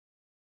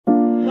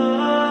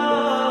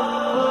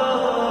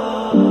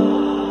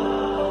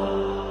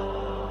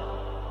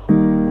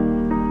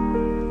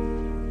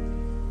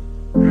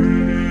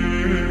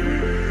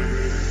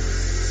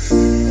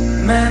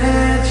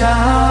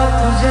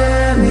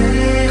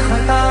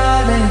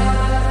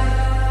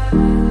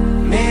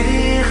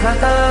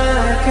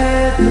कि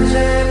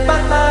तुझे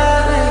पता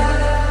नहीं,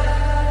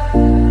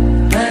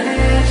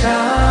 मैंने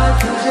चाहा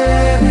तुझे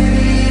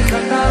मेरी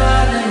खता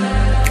नहीं,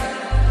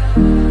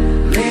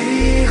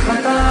 मेरी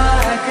खता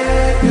है कि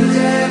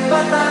तुझे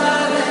पता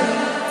नहीं।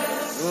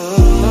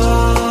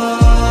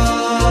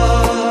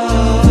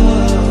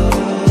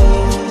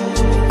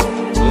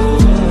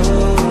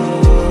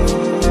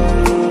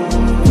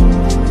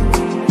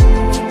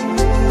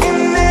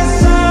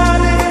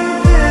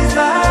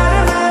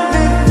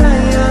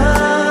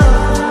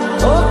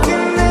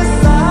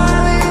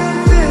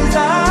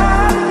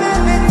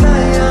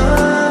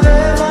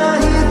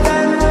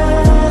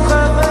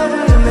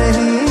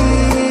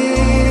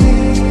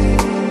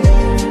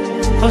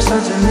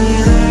 सजनी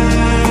रे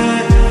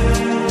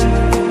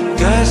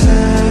कैसे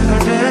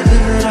कटे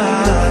दिन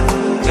रात,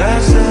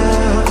 कैसे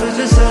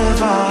तुझसे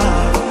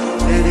बात,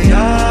 तेरी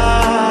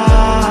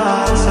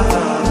याद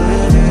सतावे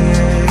रे।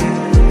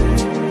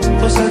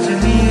 ओ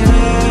सजनी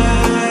रे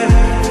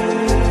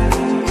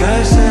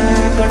कैसे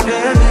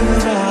कटे दिन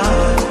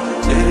रात,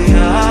 तेरी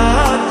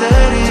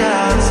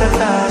याद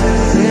सतावे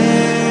रे।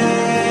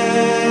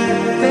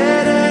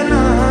 तेरे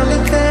नाल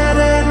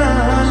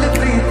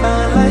प्रीता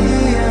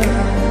लइया,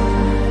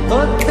 ओ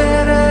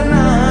तेरे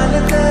नाल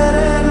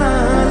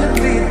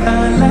प्रीता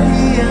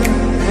लइया,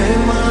 वे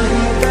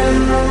माही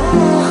तैनू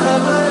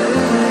खबर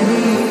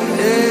नहीं,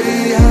 तेरी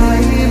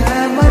आई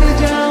मैं मर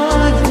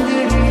जावां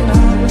जिंदड़ी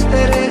नाल,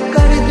 तेरे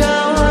कर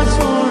जावां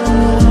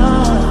सोहणा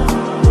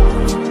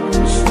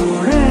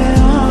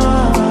सोहणा,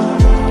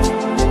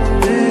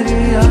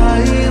 तेरी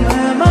आई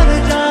मैं मर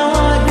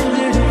जावां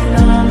जिंदड़ी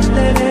नाल,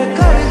 तेरे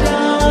कर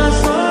जावां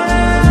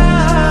सोहणा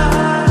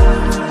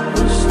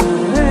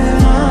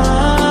सोहणा।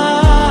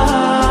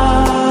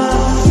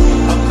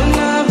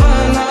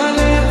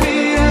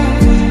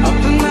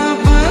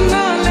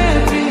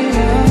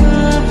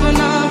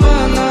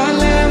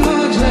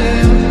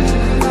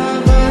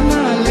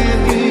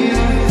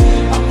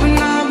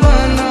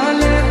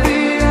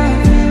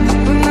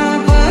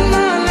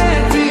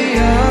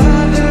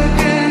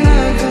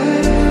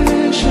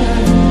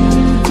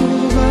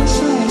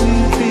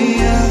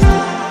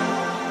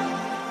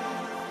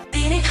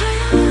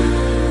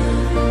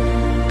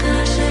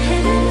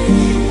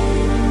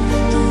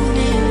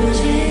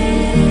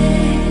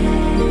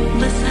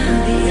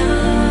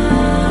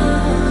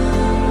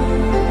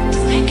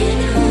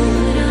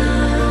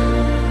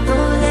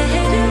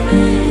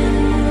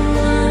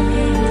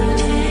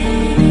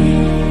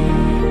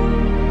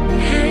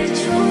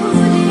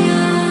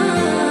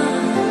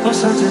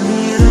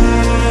 सजनी रे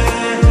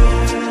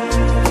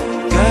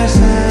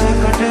कैसे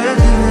कटे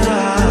दिन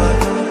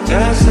रात,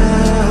 कैसे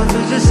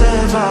तुझसे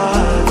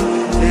बात,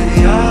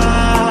 तेरी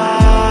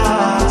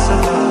याद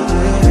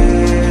सतावे रे।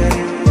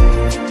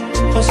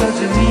 ओ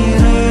सजनी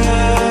रे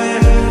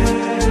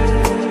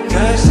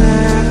कैसे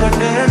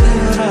कटे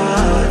दिन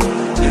रात,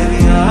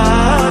 तेरी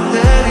याद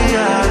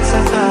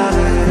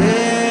सतावे रे।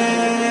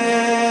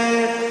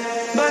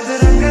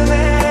 बदरंग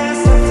में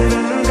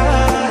सतरंगा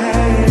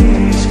है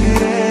इश्क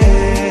रे,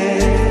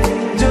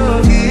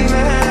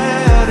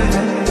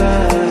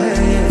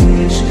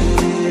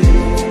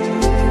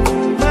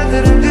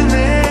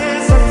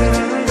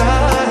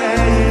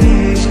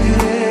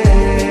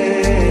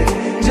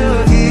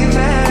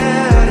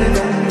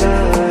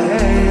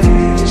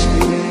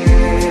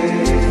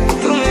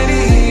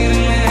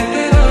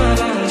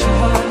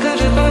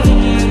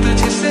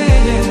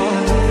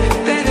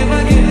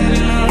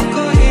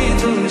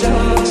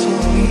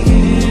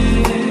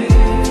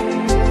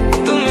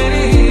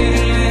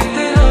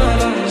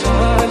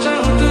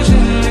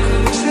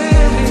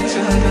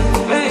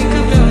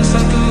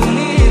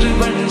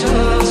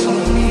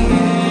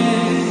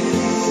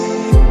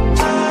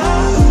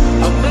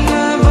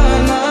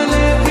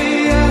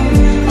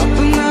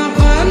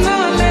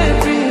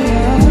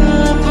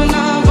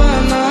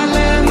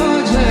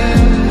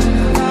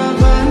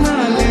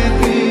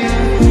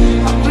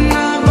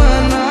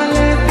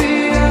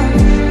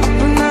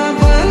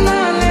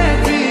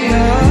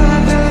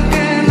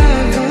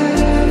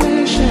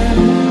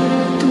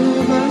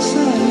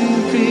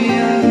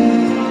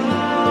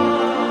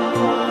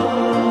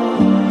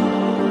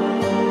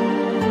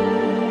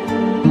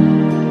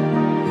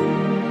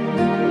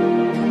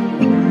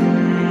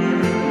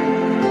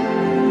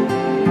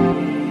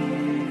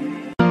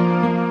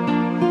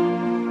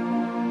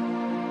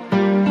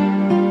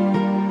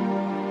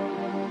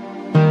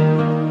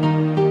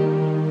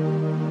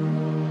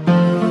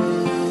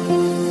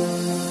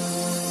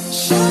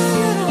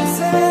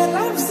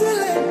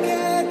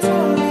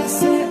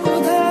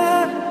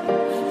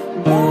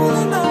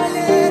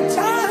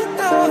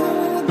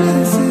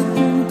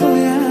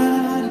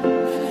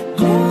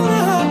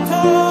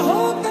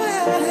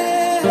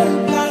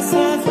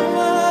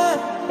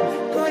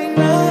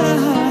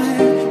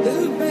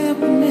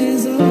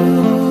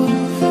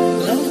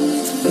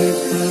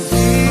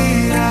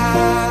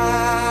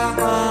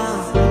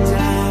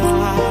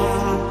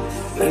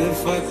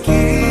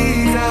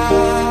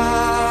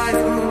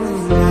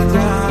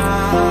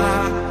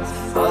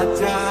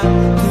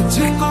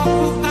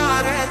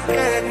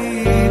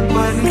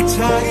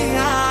 परछाई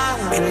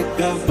यार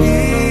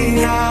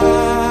कभी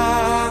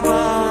याद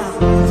आ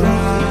जा।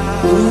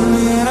 तू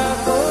मेरा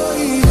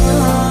कोई ना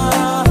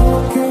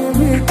होके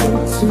भी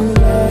कुछ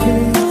लगे,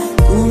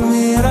 तू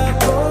मेरा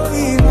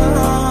कोई ना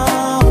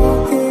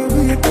होके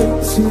भी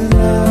कुछ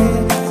लगे।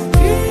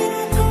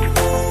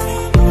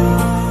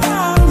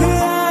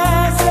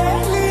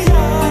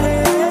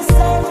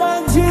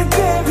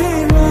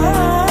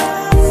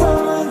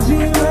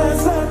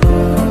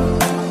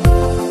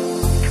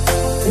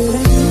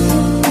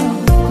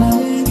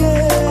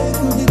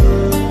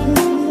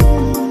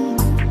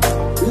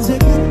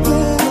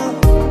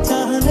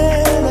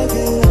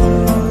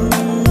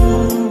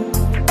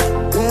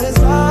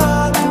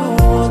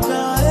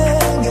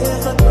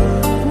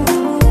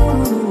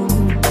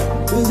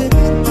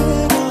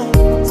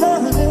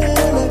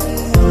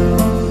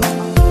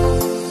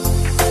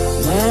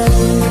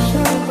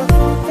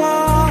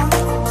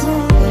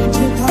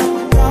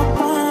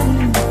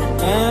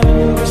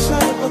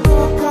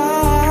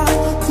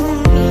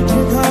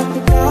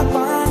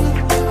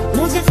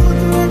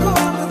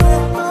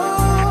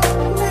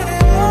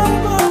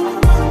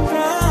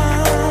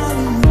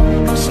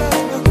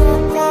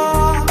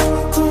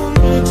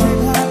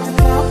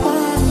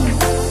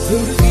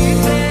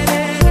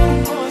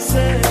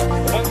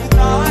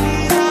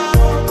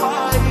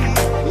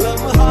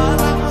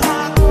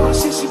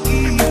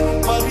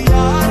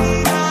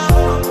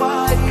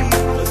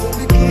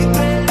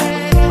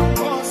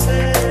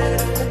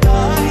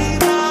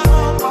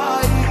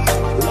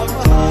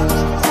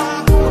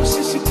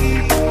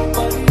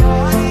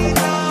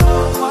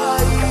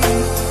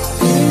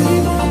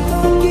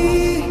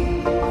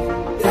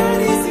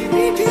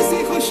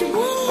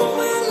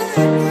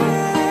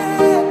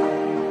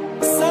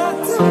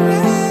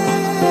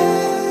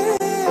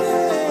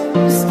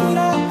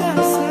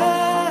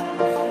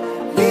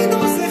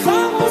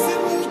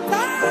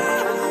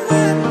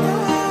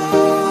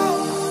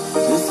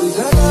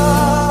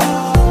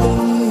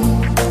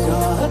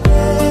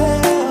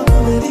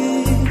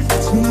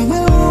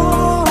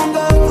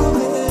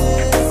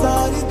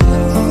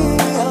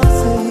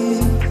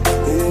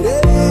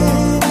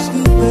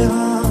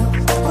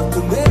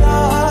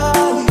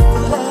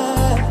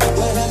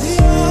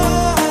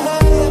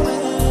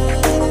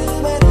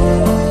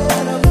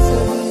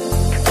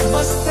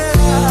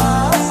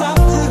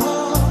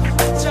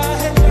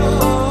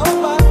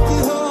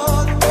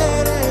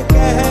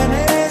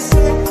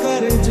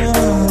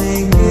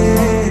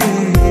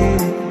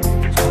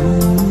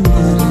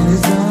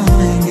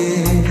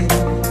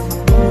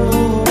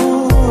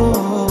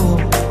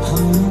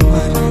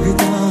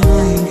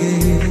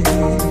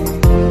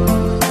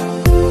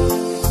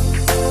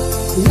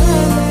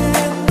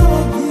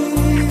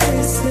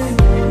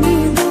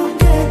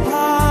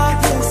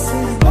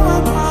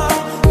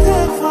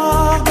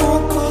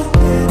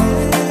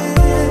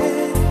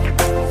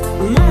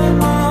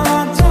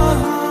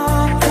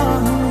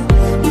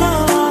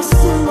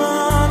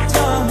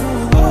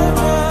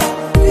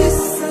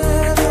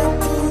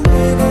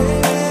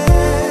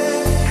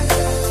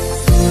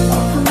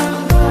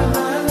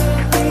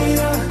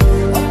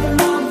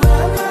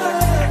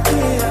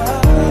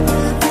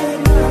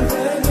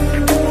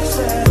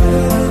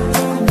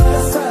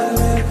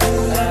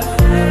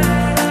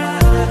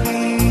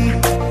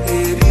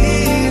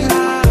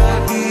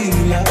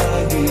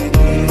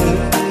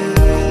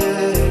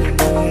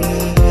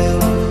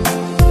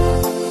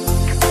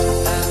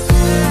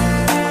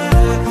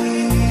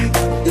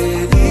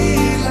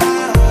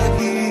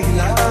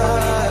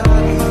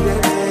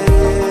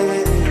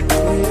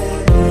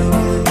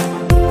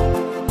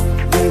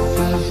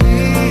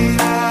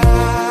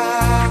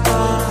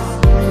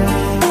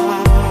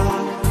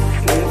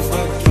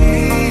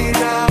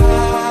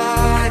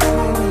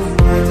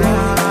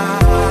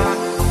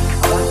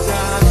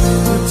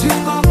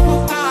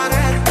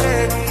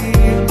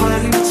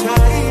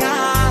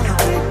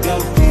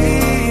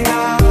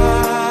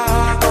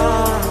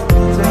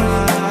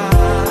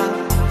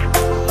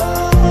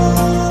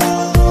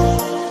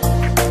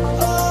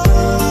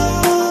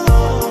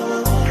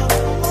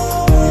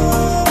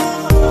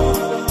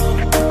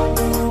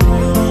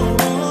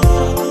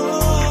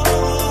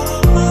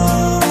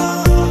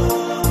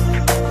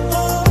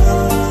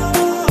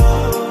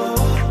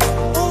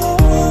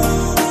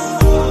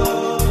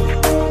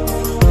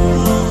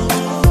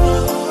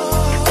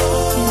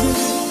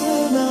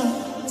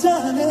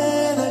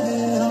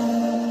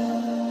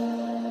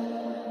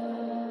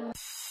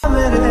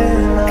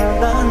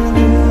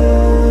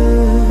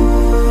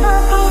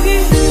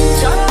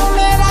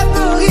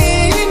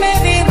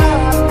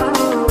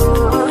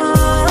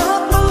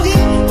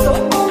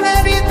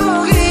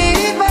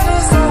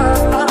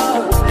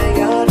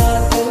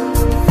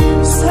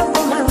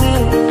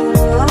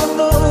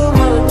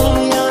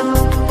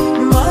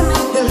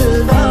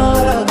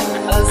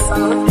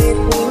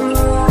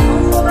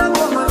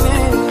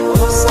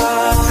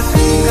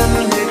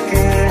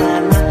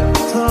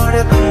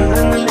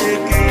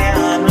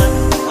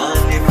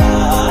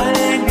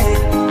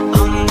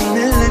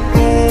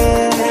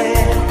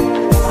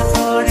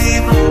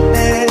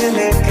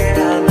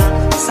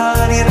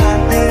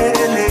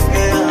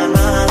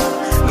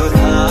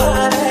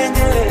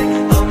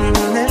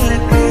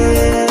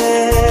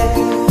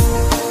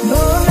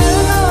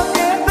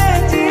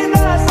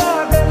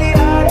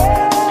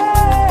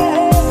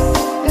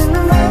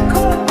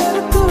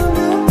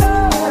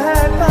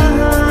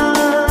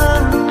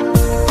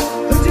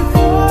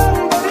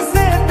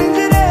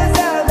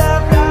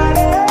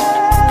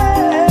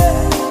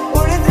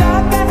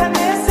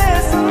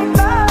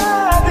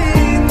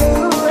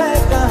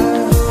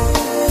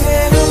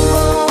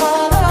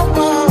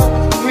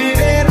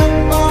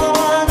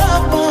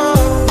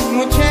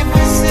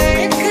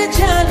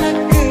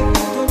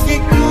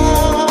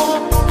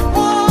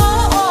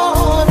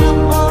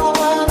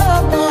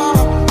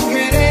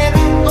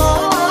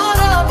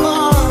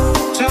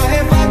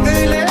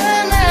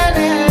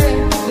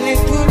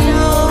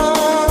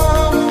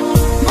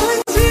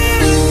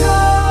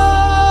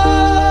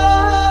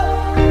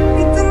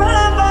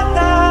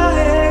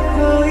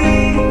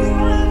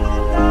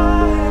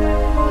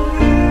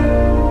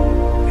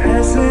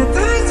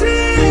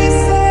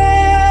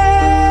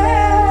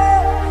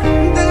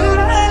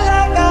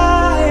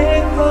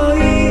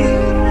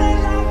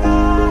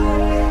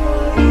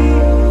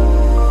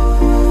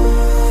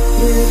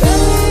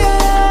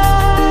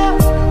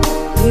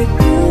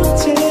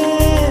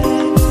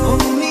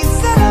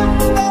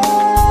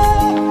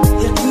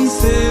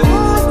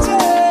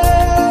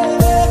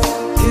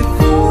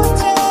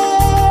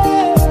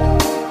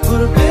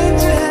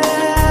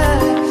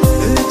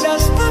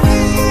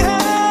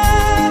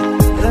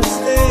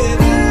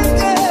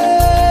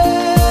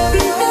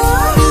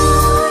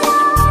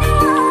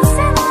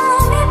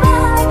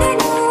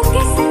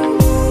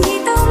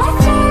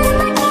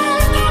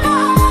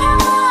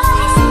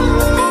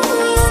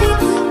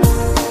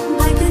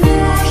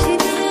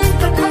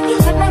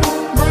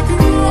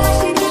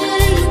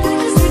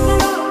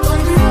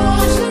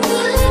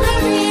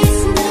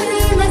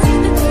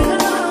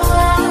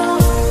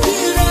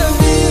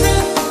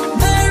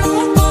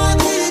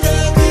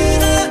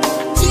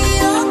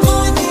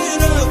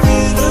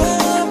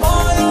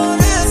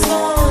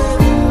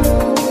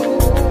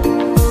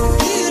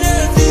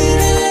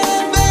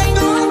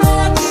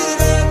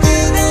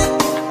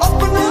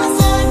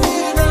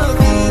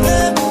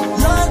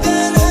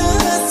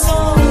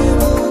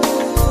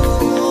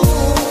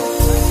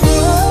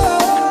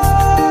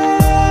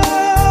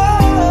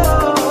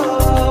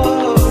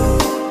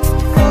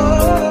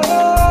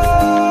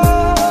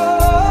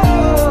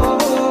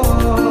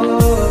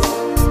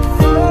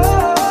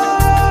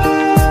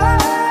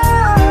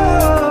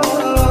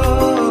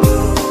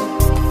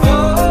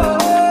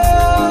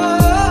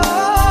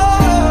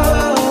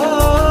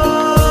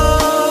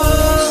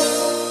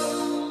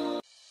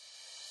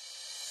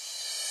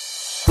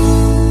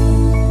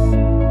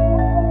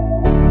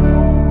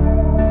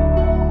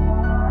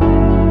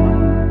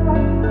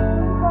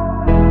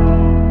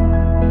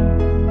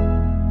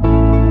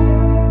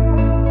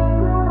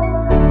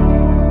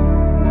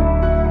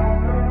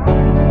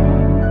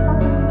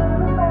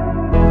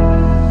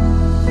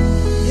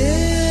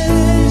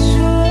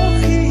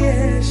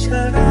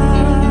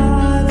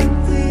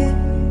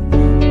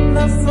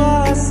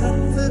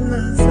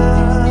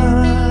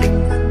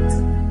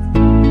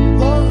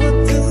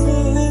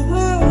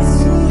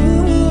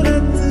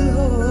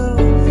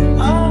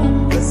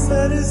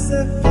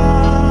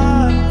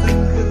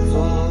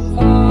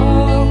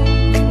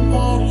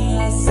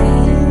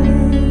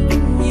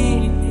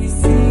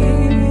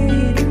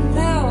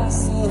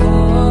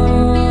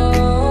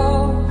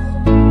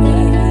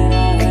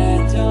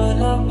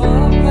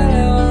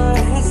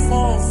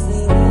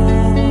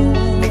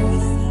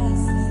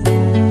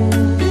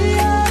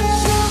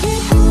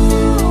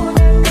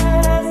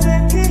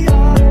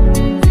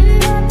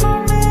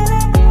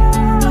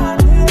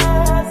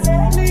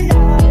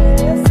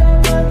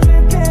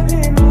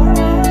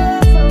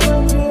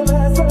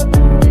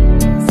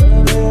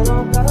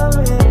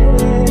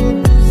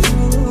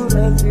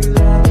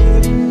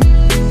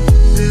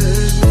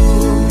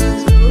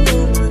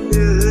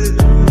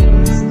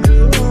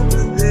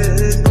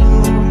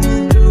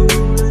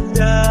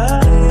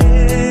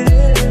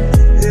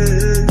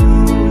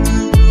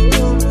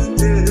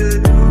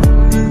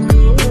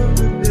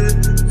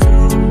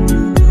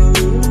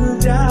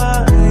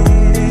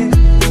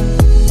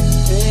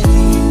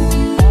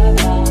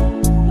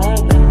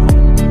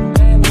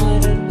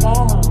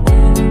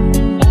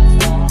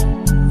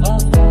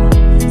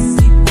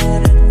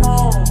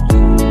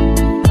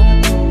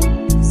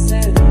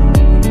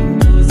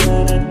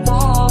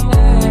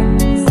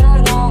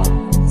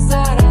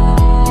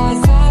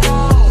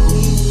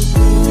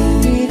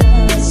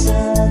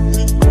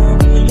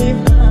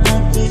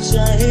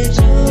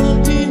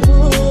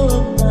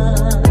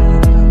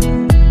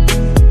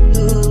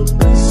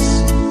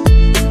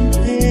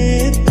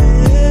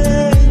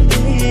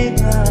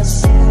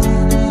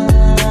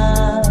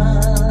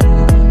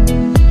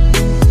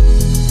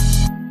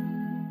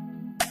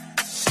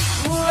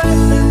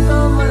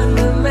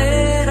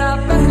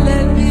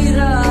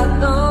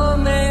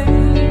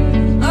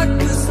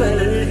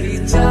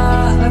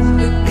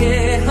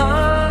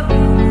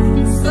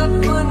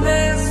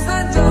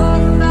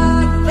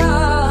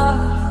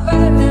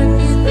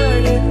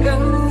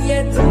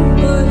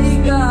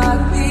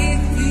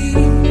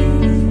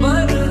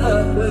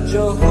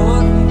 जो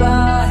होता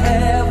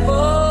है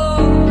वो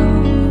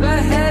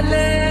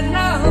पहले न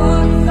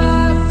होता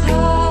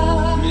था।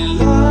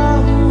 मिला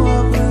हूँ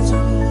अब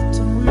जो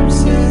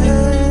तुमसे,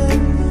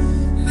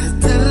 मैं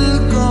दिल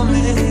को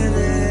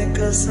मेरे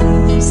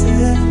कसम से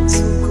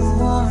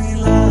सुकून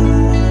मिला,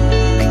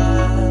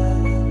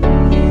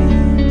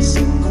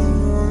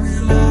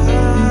 सुकून मिला।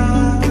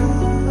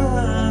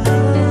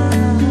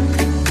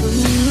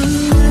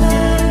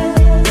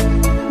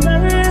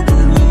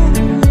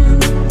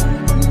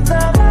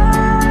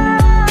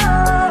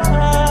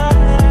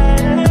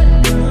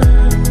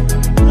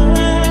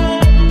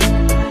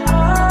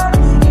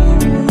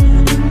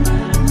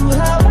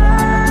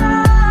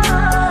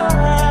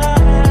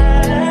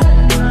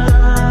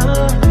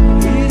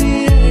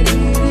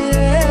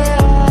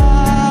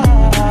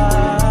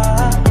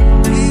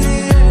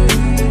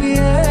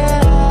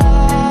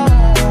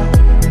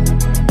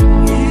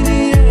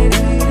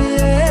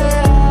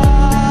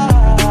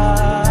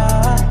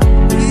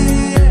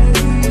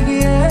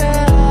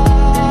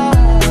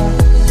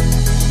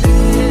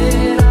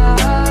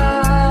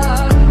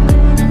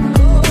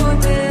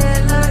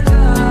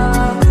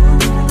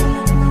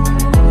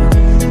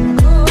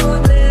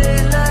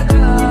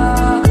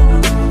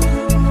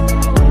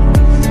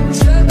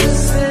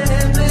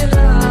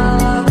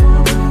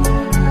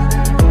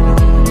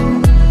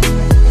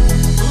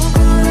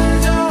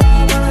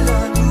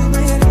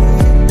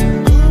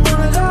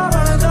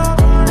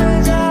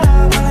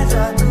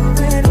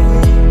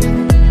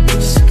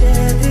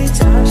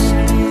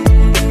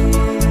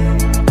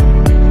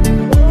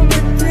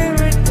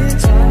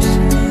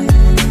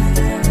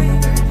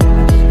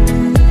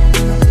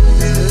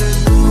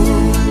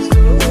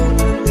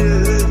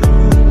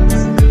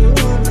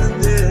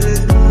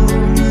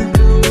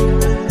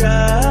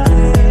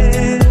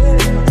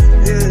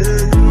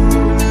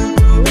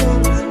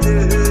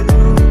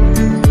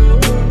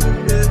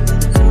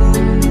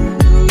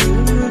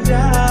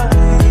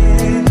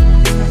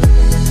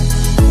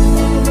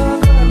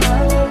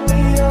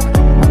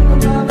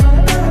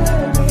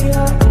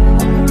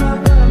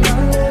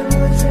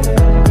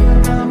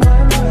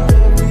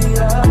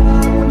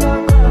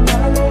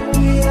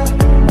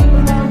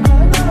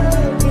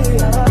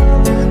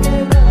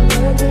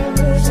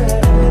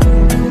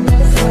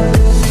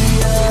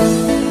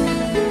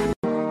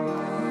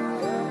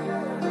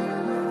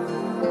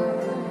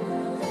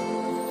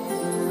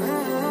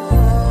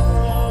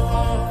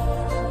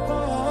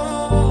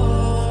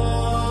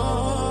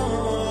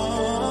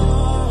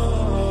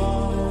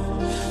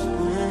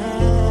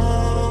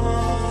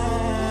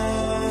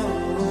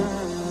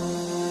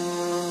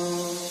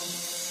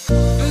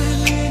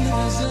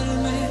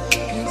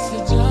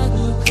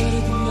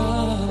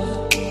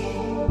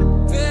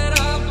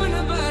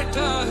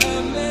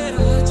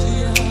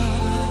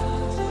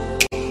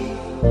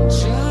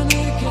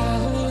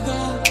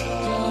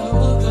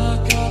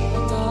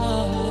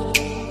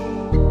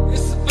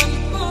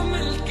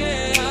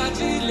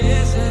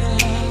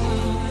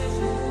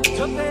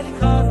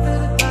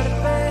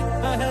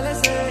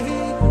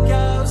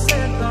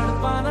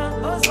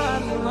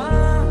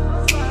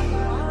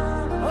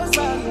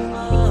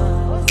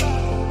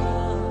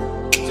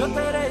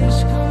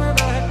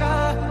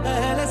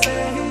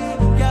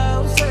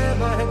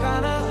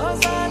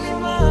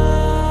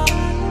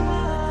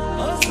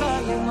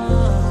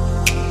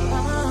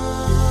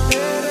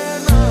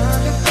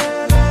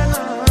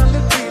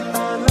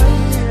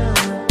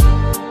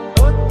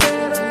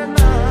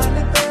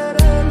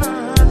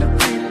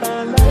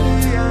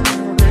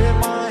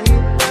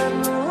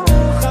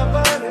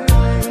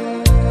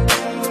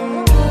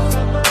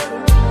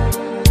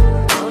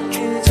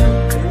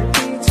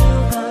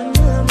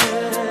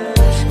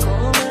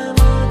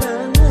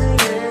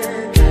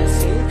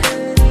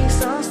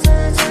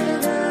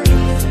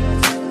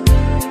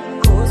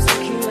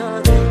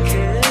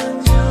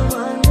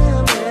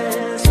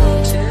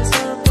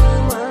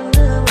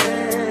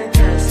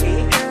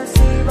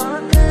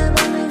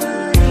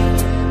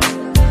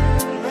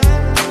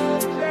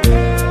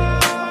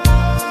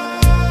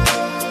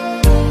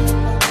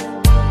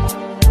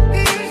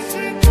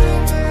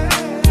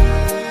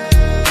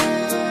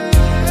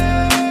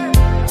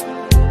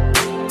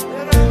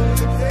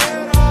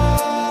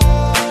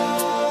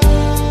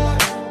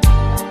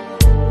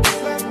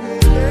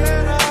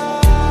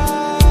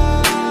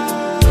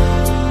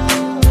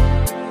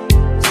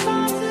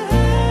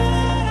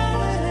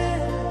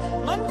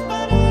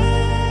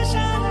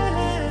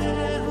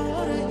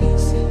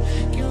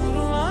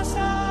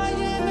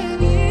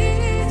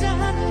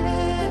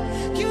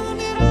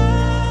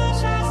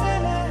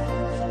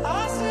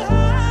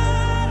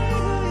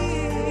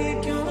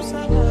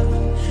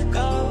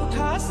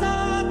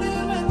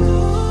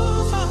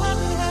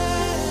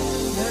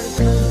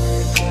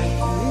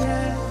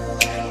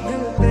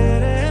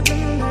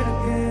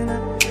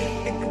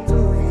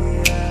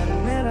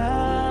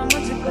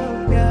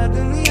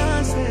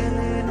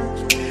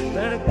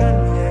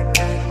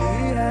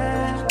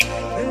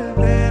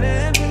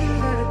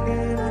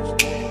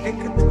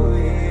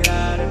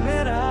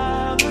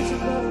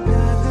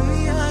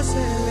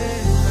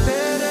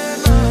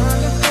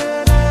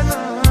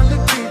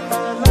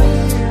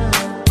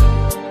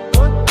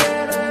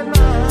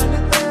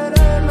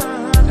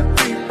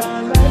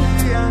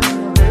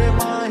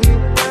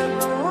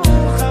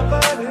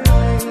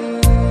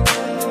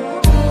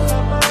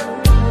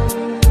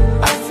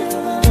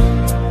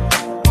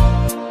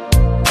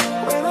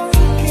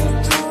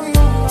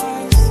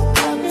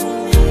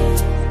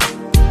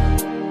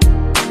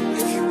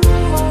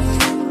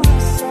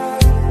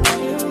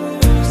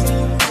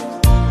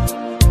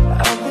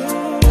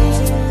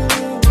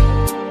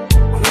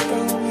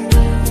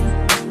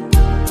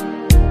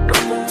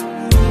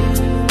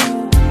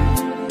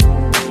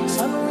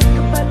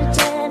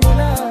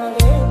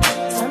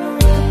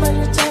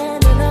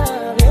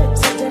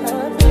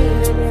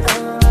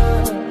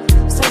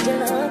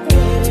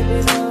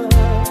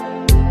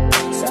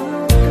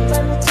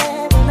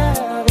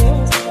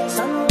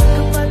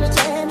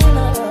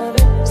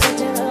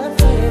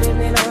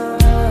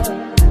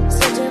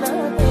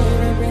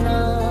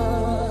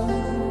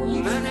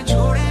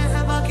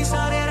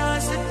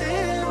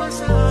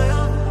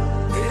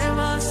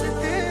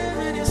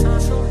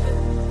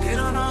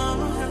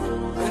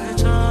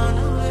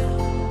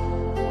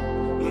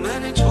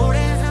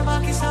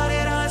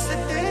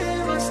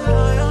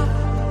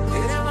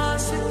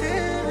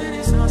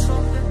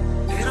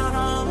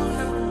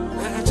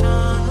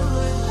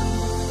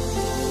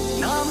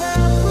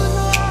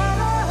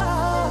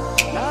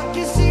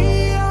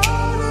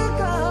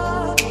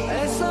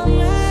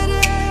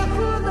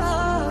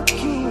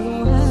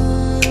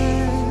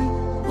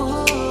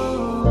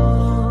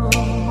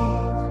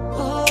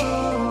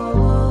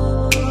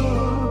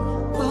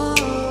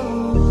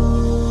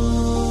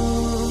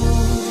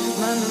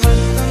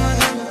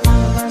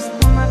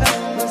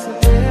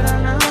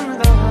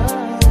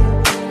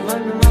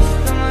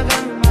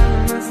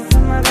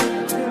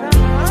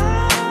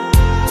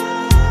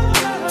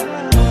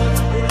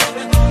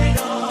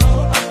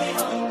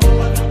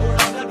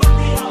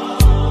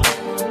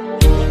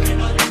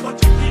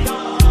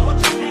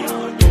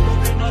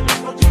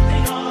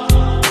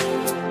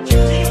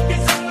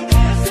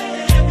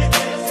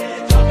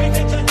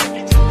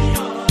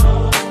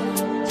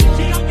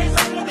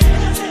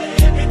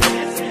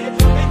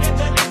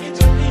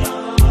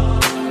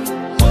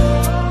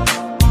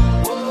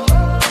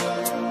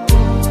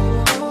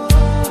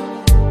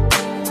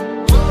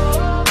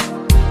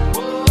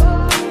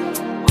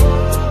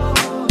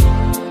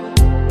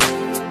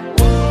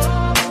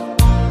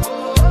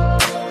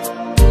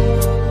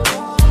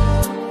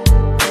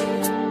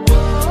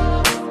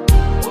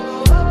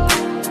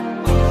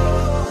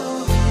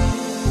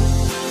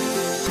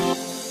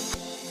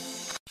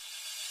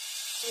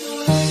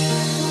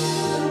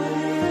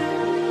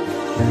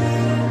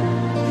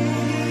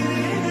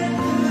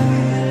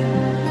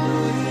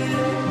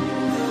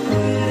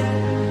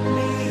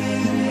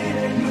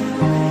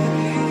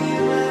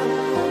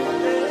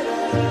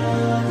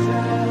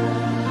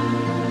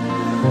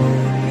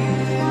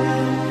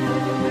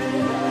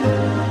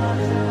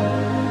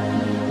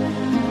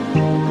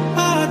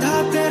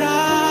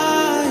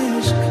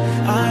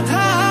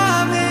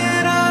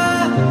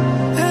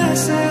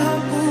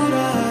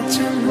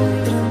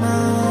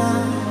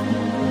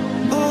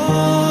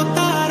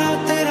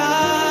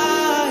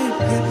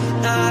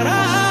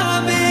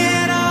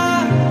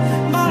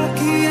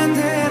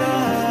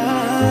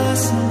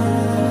 आसमां।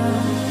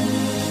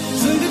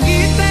 जिंदगी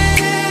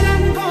तेरे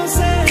रंगों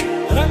से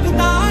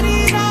रंगदारी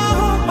ना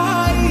हो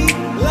पाई,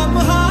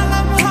 लम्हा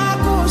लम्हा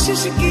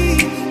कोशिश की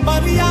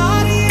पर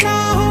यारी ना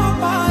हो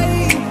पाई।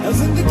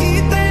 जिंदगी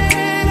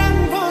तेरे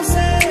रंगों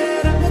से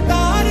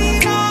रंगदारी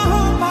ना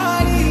हो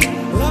पाई,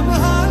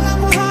 लम्हा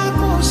लम्हा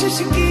कोशिश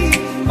की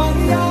पर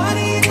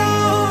यारी ना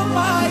हो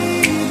पाई।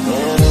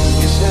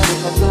 रंग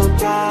शरबतों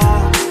का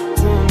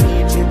तू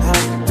मीठे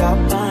घाट का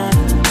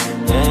पानी,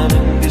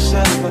 रंग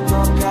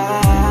शरबतों का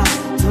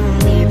तू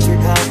मीठे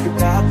घाट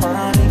का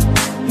पानी।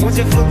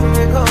 मुझे खुद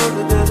में घोल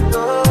दे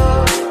तो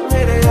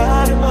मेरे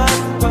यार बात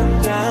बन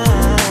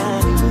जाए।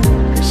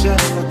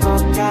 शरबतों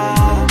का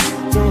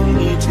तू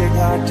मीठे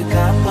घाट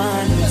का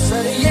पानी।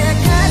 सर ये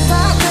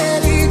कैसा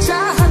तेरी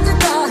चाहत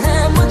का है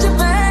मुझ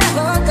पे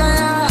हो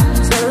गया,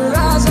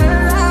 जर्रा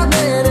जर्रा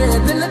मेरे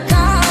दिल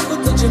का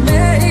तुझ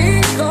में ही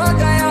खो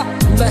गया।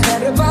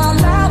 बहर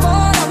वाला वो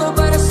रब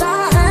बरसा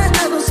है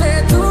जब से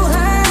तू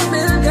है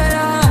मिल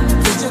गया।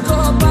 तुझको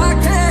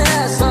पाके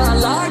ऐसा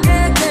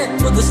लागे कि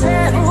खुद से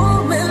हूँ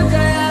मिल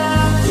गया।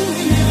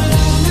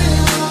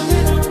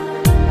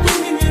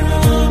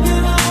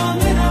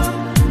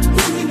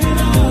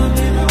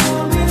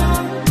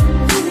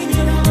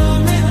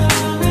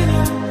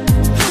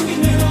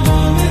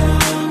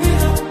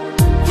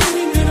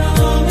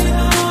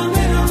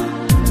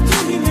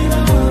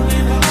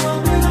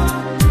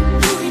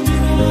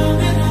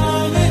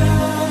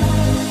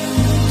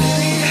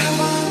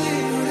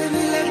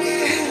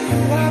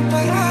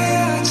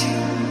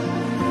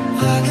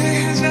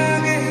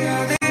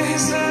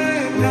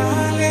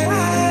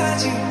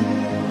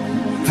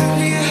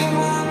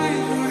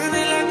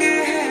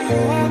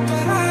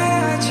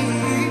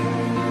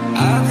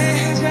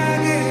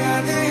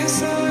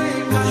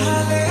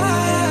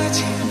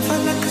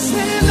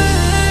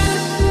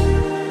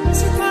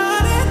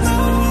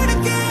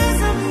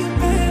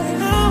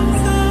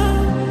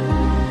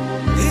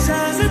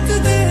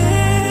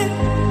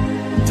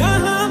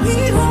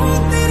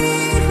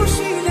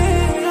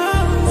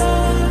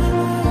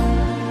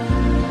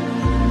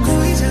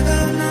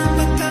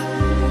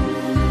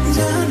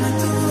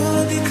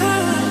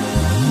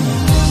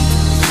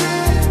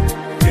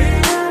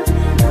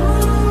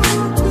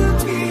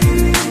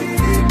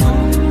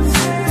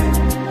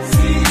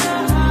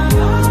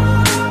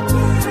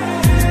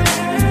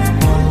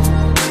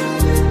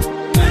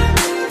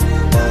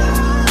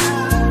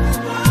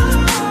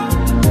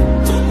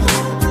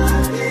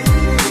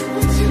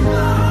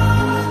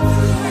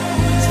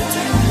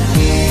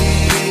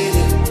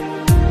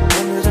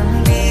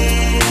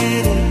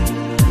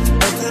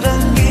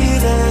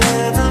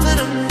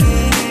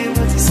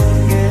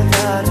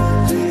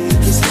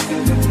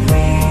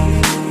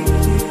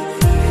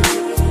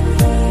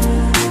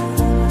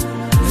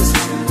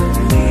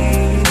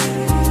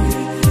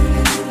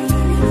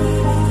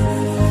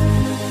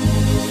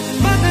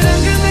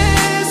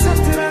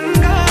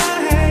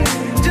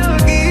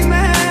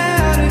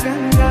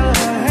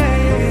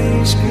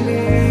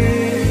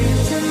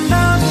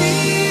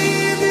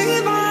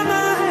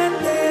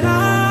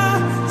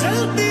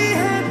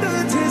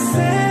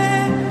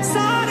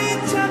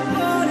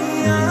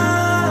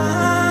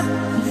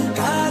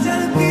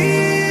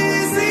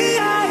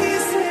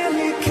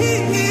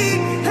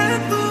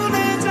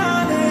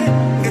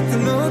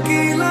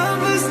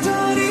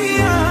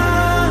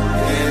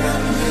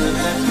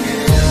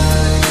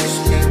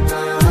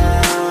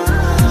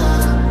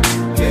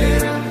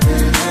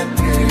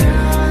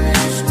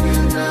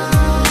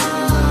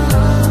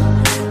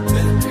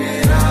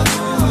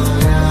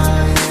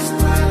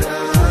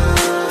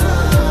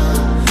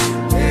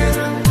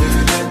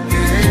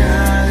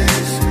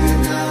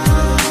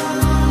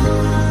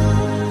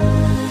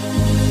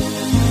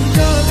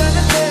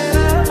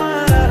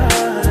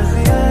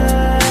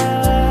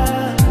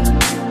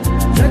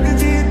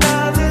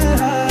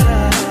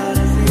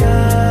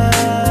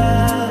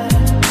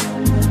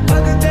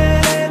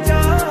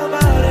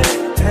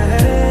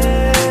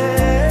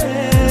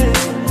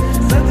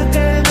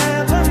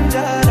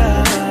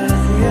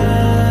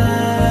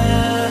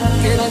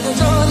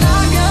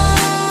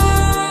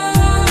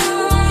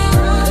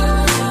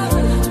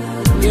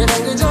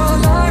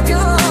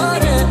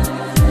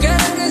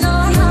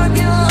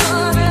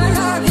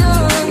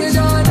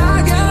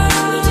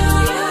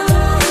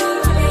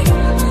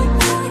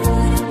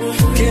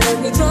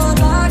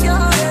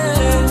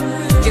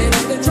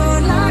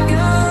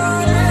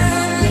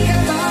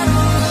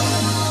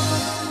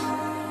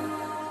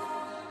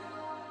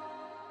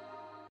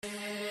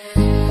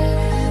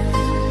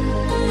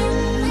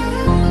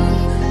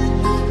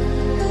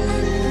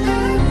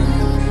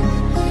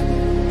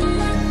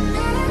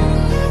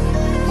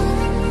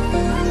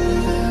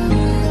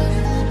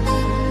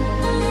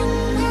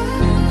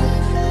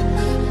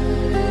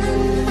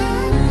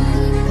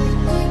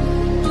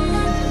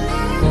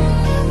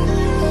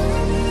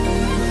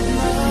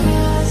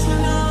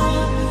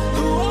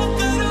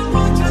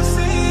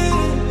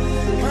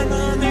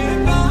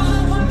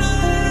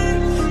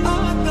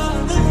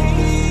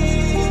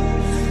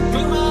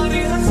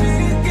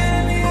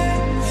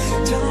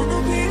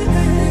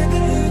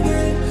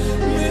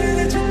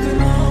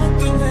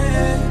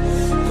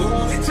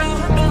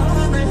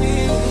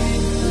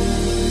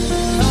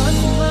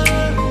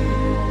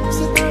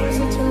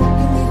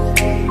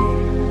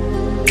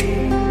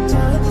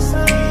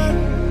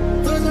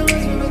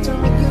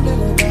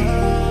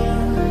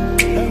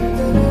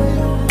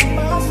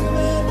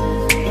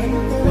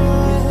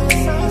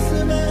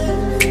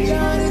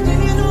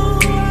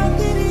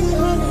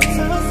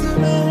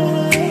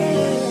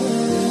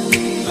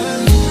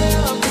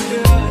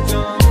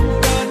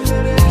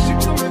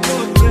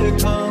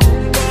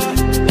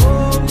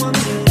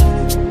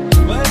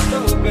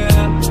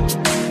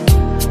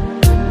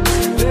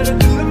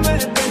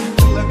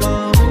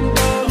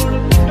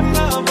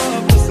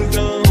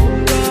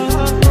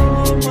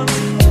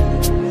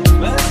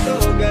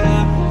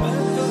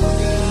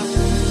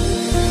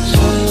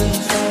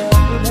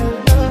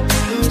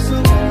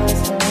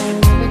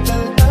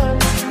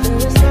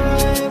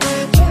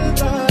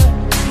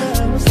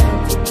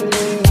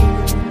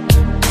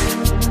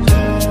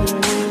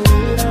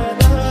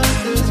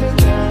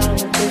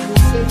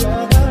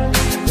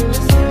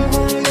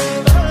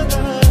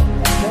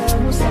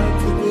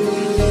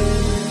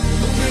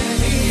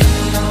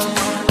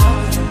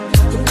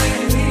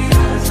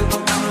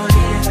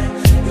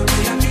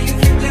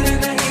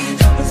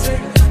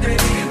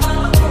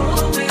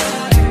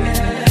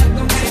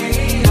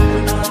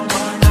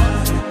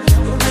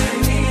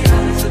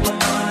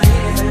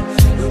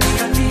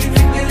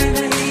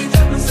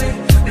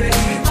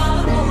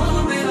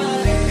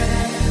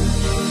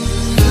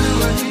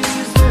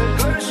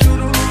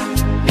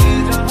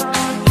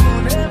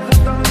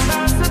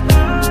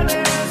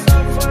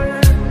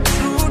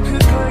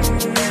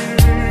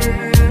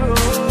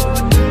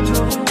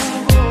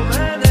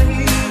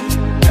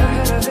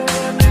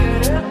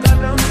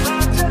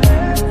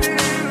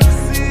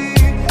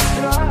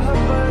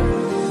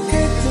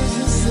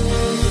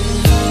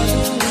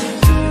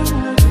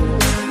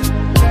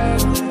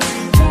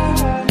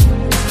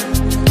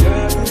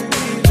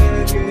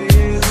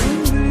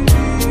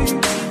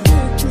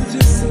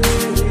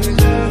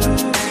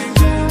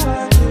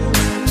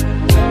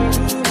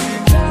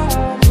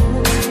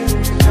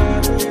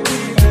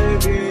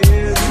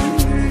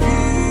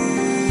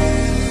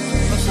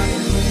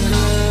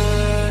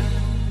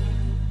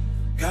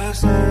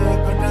 कैसे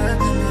कटे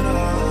दिन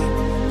रात,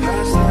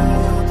 कैसे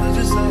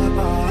तुझसे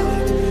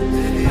बात,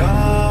 तेरी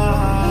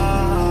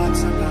याद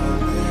सदा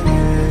मेरे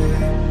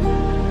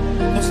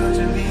ओ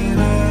सजनी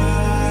रे।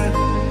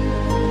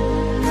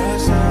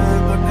 कैसे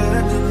कटे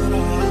दिन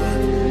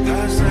रात,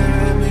 कैसे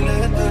मिले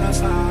तेरा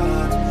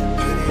साथ,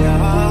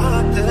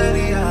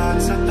 तेरी याद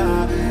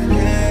सतावे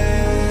गे।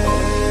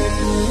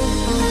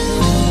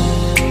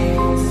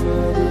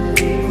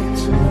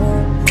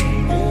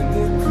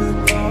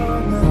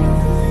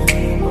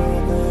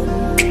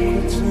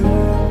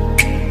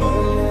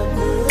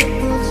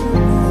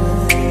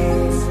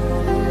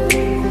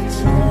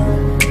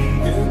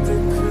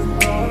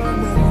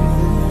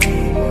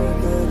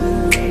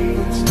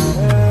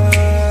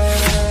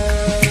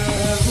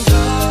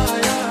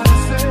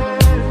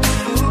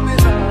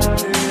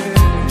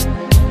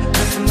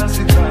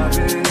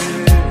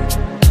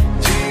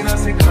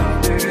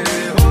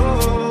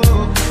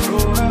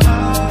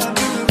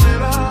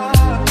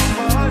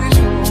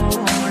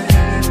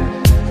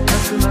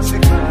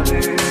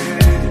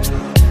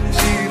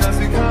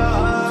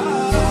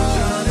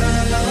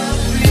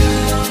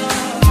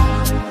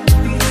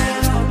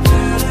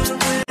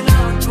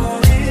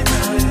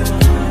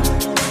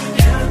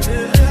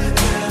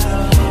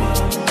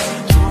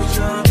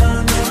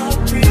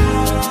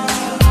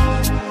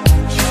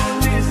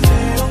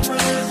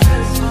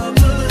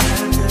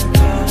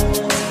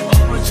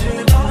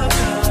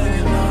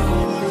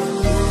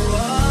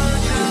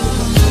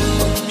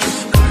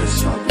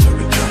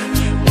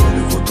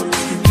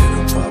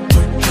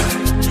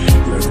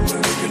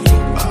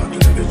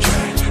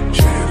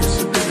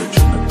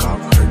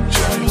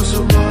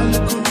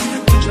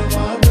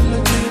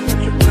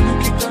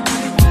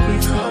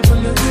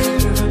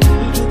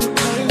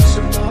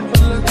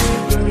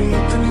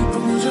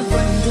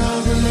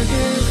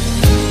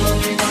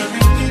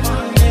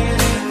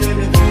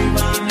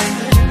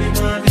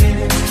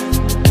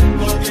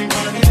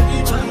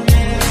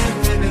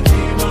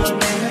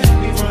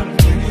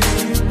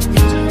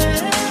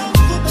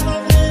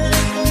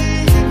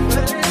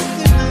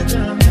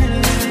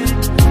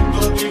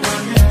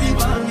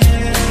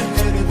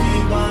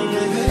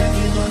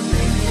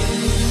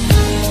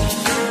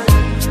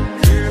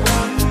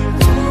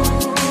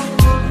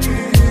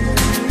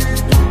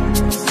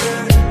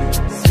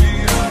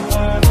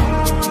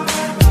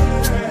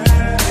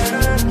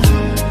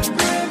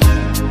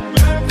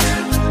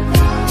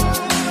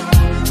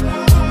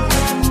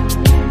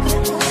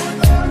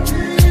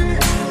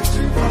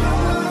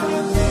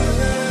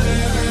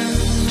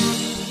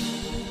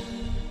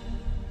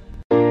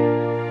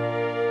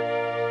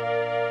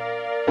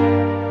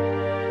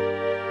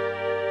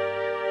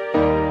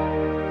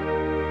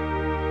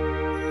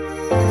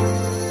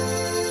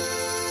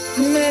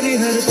 मेरी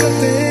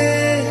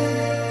हरकतें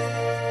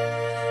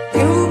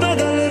क्यों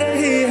बदल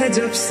रही है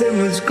जब से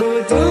मुझको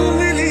तू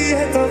मिली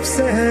है, तब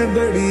से है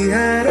बड़ी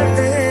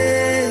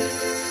हैरतें।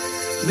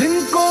 दिन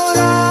को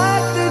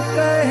रात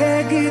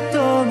कहेगी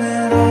तो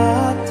मैं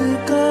रात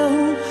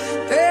कहूँ,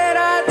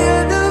 तेरा दिल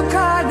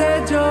दुखा दे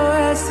जो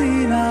ऐसी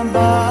ना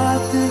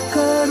बात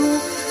करूँ।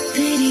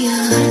 तेरी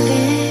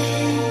आदतें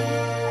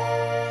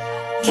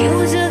क्यों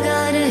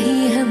जगा रही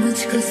है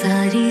मुझको,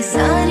 सारी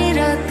सारी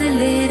रात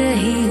ले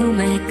रही हूँ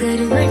मैं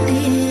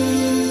करवटें।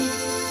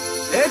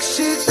 एक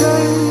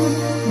शिकन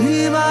भी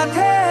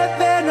माथे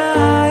पे ना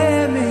आए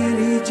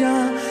मेरी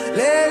जान,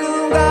 ले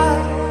लूंगा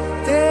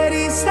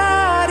तेरी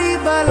सारी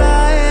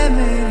बलाएं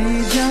मेरी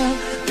जान।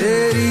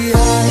 तेरी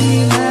आई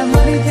मैं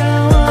मर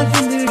जावा,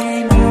 जिंदगी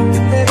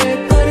में तेरे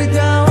कर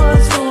जावा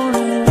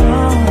सोना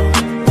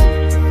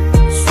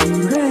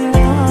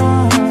सोना।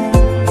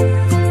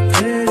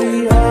 तेरी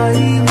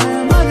आई मैं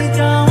मर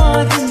जावा,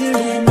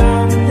 जिंदगी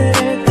में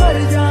तेरे कर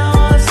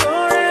जावा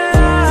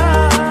सोना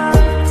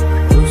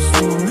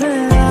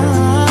सोना।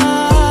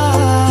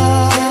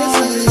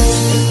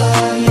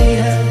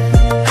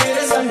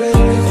 तेरे संग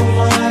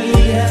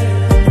तुम्हारी है,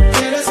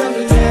 तेरे संग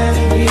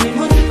तेरी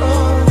मुझको,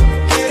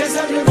 तेरे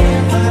संग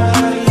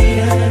बेकरारी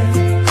है,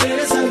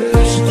 तेरे संग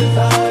इश्क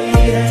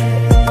तारी है।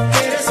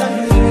 तेरे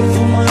संग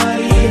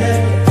तुम्हारी है,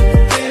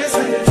 तेरे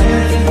संग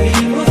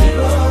तेरी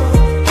मुझको,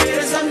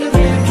 तेरे संग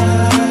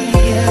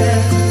बेकरारी है।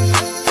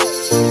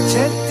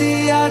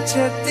 छत्तिया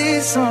छत्ती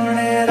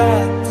सोने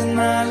रात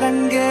ना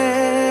लंगे,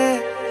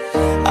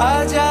 आ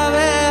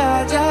जावे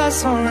आजा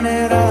सोने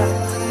रात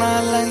ना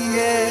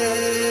लंगे।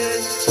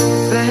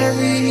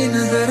 पहली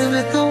नजर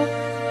में तो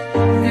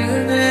दिल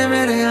में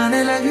मेरे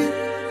आने लगी,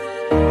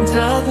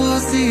 जादू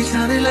सी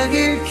छाने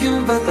लगी, क्यों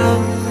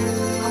बताऊं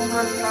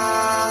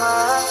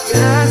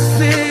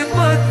कैसे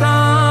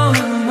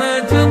बताऊं मैं,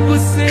 जब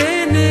से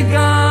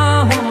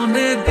निगाहों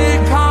ने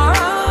देखा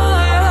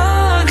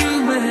यार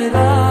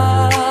मेरा,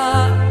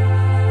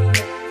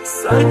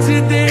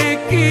 सजदे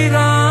की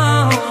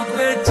राहों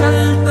पे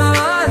चलता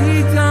ही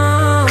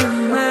जाऊं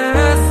मैं,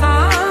 ऐसा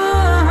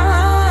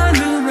हाल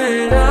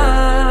मेरा।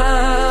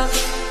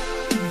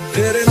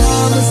 तेरे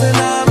नाम से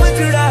नाम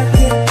जुड़ा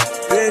के,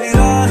 तेरी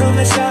राहों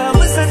में शाम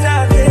सजा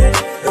के,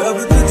 अब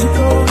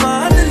तुझको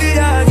मान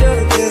लिया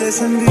जब तेरे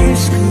संग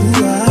इश्क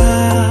हुआ।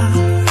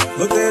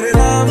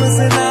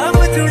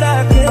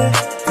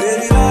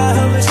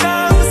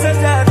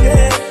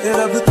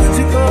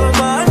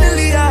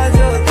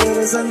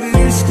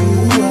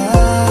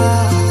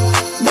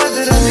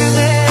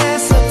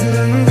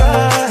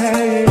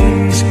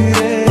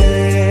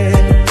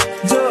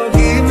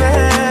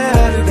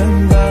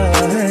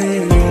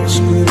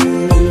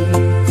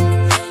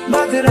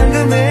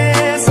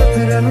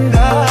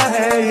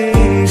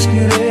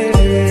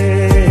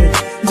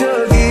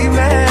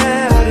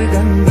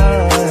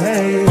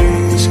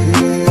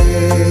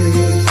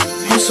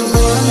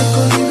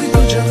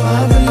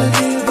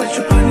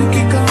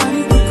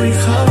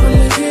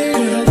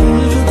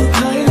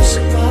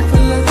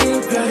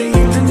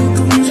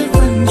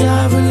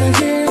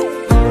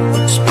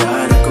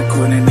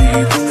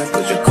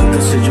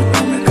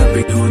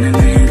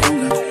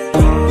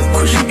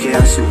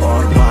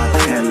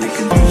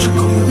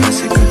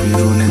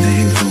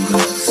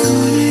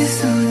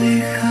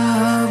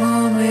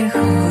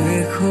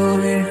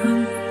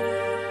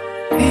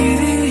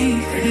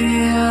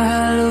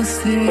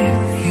 से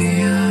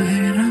किया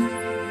है ना,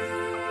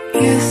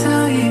 कैसा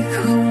ये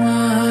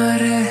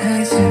खुमार है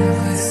जब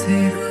से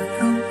हो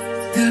तुम,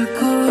 दिल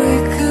को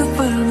एक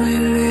पल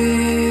मिले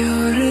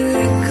और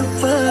एक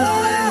पल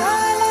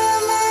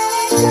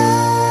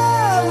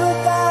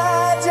बता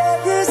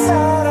जग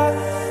सारा,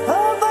 हो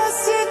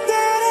बस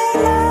तेरे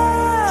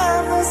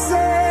नाम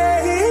से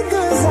ही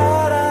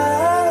गुजारा,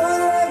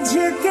 उलझ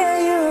के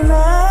यूं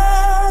ना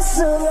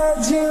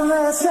सुलझ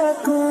ना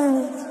सकूं।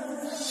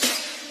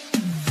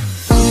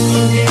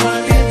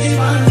 दीवाने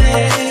दीवाने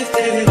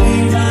तेरे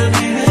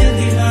दीवाने हैं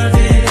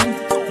दीवाने,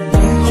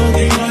 तुमको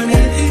दीवाने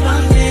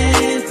दीवाने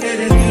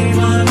तेरे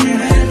दीवाने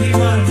हैं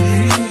दीवाने,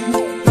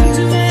 तुझ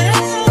में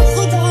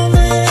खुदा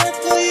में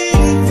कोई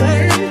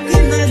फर्क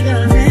न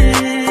जाने,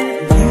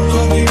 तुमको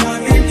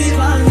दीवाने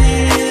दीवाने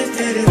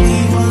तेरे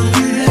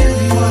दीवाने हैं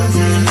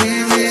दीवाने।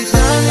 में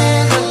जाने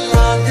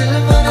लगा दिल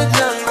मर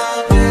जाना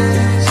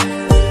बेच,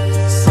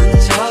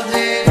 सच्चा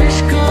है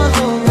इश्क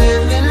हमें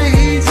मिल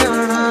ही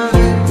जाना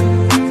है,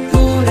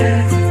 तू है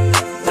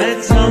मैं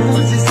चाहूं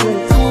जिसे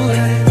तू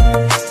है,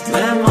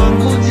 मैं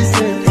मांगू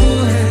जिसे तू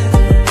है,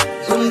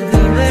 जो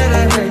दिल में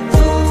रहे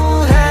तू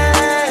है,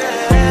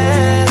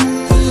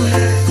 तू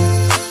है।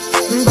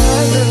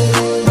 बादल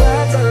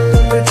बादल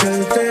पे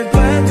चलते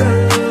पैदल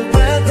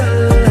पैदल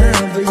हैं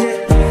अब ये,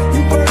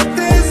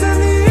 पड़ते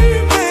ज़मीन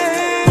पे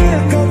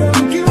कदम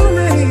क्यों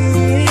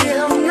नहीं,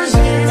 हम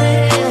नशे में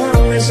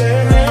हम नशे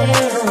में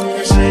हम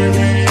नशे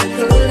में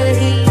तो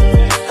नहीं,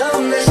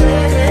 हम नशे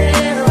में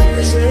हम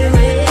नशे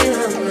में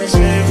हम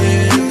नशे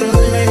में तो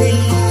नहीं।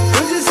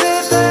 तुझसे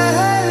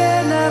पहले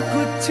ना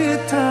कुछ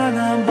था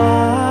ना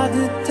बाद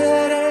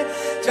तेरे,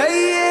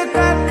 चाहिए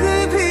तक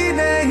भी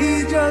नहीं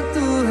जो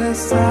तू है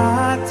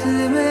साथ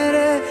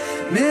मेरे,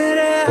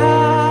 मेरे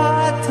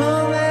हाथों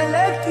में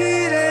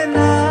लकीरें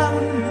नाम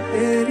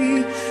तेरी,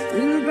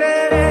 इन पे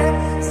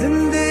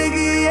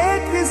जिंदगी ये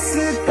किस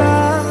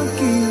काम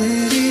की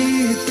मेरी,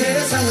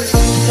 तेरे संग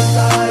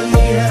सताई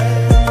है,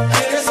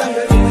 तेरे संग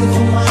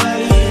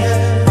तुम्हारी है,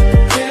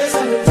 तेरे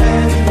संग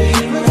चैन भी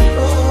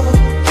मुझको,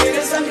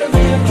 तेरे संग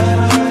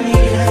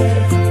बेकरारी है,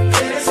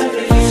 तेरे संग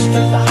इश्क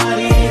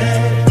तारी है,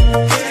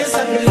 तेरे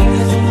संग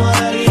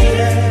तुम्हारी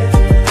है,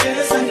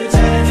 तेरे संग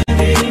चैन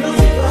भी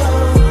मुझको,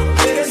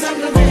 तेरे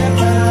संग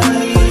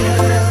बेकरारी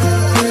है।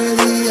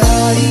 तेरी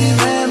यारी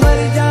मैं मर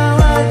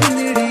जावा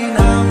जिंदड़ी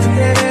नाम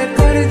तेरे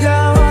कर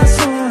जावा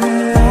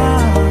सोहणिया,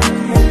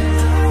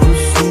 ओ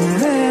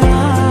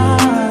सोहणिया,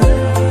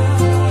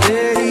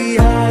 तेरी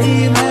यारी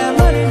मैं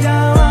मर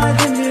जावा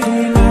जिंदड़ी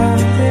नाम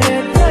तेरे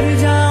कर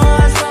जावा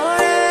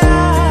सोहणिया,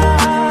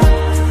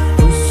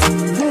 ओ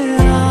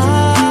सोहणिया,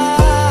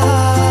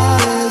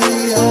 तेरी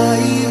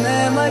यारी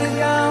मैं मर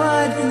जावा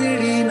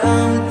जिंदड़ी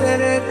नाम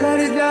तेरे कर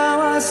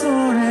जावा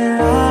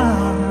सोहणिया,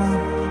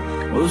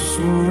 ओ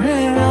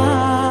सोहणिया,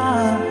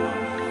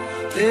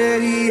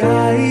 तेरी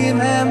आई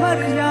मैं मर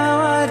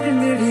जावा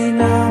जिंदड़ी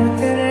नाम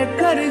तेरे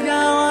कर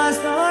जावा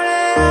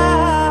सोहणिया,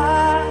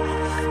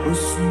 ओ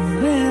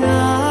सोहणिया।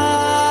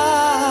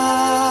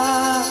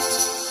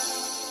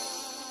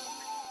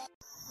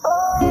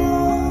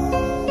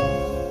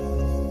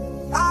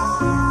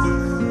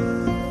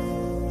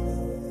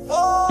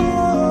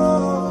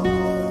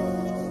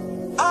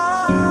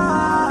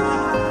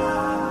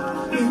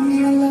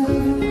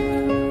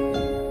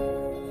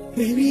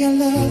 Baby, I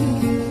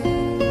love you.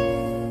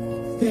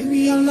 Baby,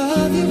 I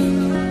love you.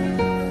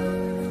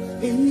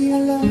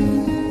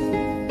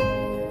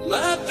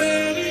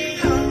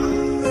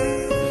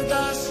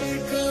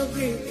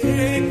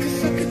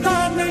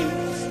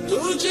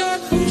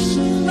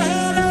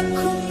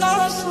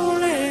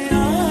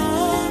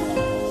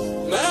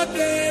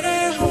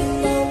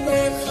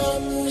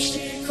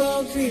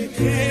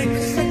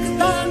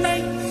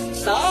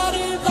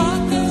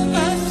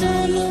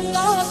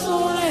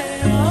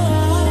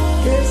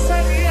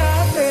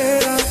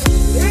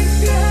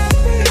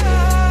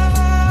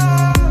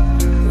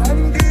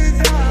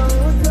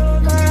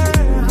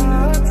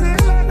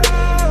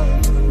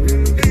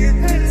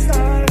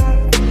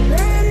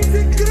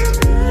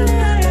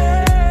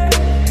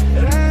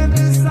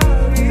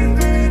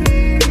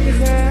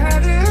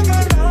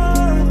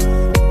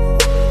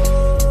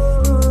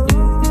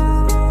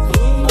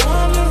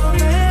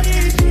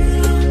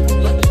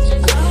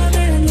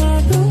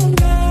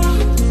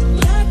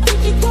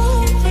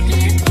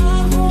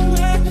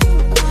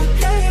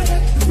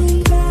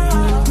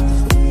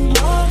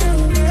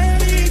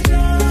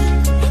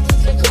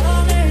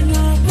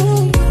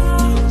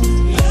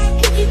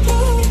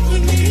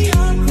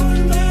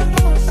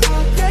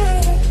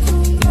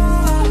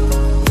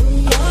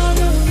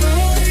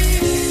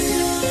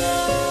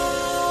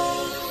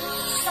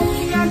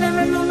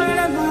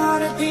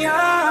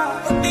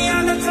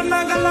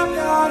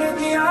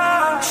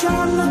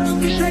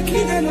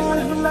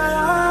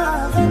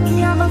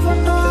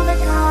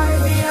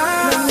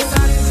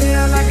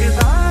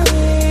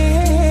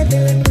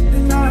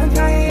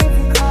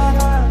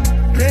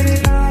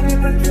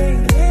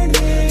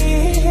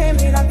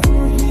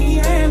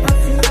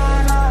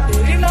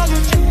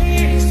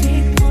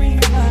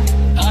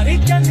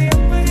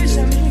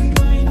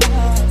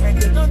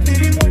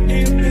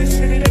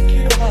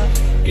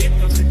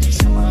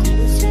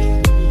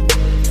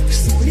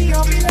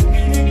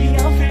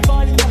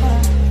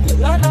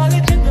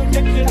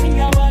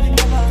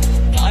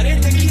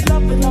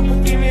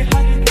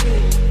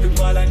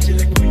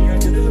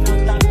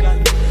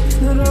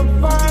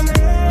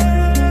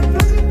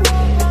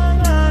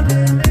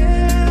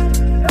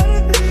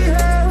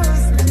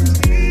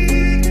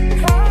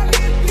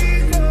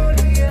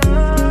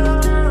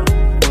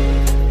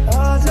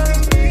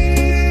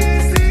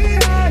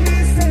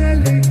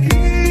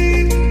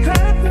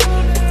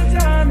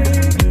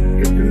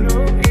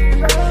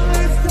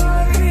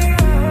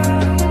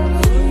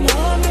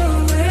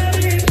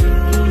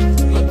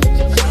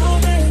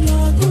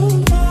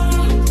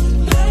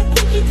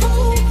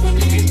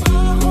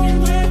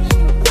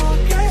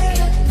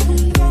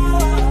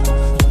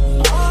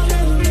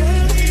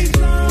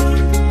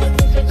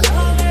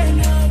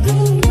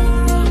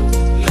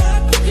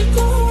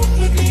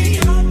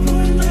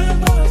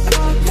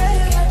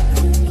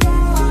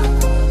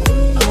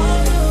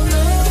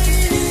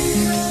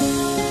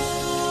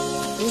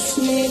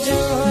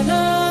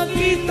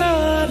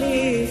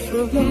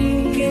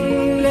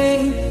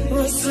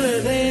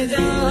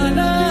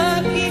 जाना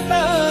की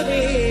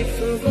तारीफ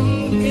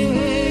मुमकिन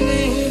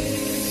नहीं।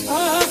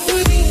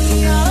 आखिरी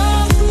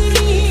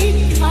आखिरी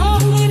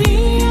आखिरी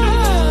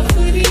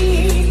आखिरी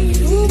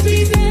तू भी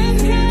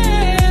देखे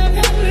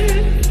अगर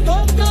तो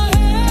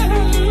कहे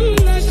हम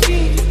नशी।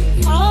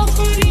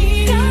 आखिरी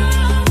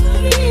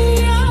आखिरी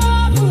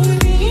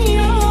आखिरी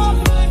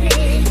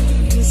आखिरी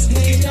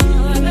इसने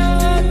जाना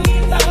की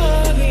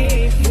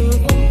तारीफ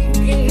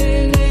मुमकिन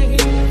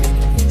नहीं।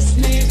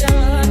 इसने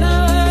जाना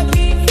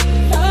की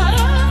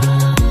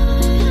तारीफ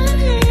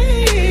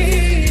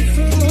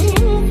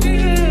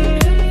मुमकिन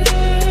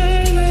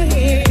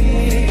नहीं।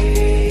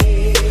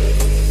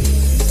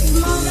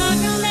 मौका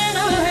जो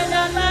मेरा है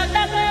जाता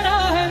टकरा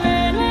है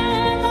मैंने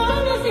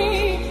मानसी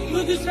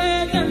मुझसे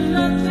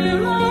जन्नत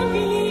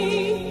मांगी।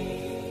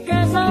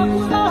 कैसा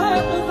खुदा है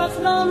तू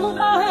फसला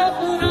मुका है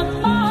तू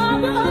रब्बा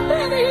जो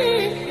तेरी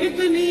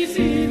इतनी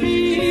सी भी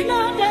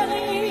ना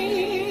डरी।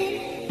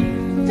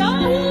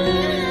 चाहिए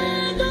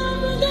जो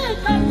मुझे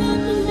कर दे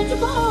तू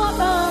मुझको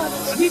आता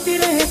जीती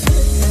रहे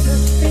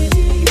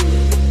तेरी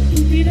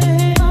जीती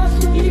रहे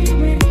आशिकी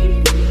मेरी।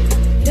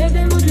 दे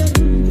दे मुझे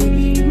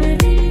जिंदगी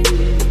मेरी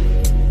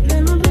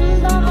रहने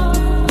दूंगा।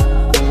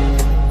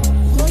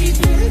 कोई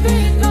दिल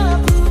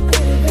बेकाबू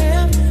कर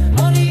गया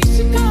और इश्क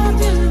का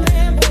दिल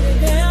में भर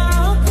गया।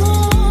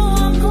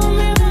 आँखों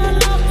में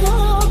वाला को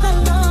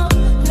गला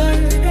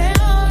कर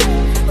गया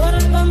और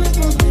दम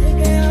को भर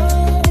गया।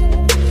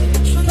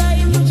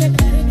 खुदाई मुझे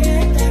कर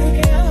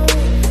गया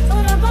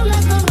और अब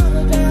मैं तो मर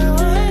गया।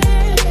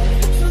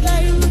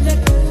 खुदाई मुझे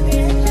कर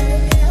गया।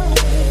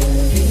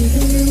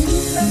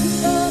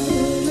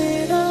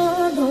 मेरा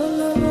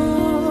ढोलवा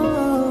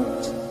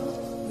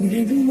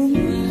मेरे दिल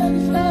में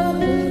लगता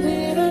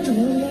मेरा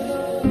ढोलवा।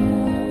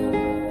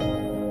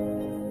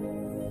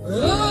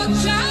 ओ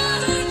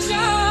जाने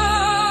जा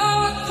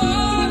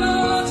तारा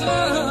जा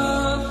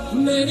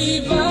मेरी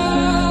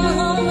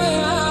बाहों में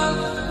आ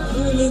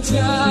भूल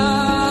जा।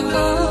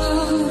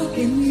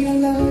 Give me your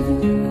love,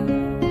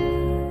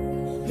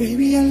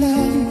 baby I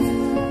love you,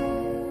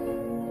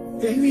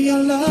 baby I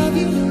love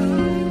you,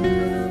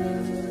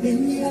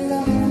 baby I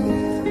love you.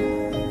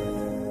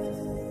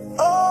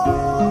 Oh,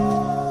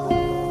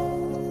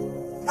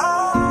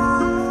 oh,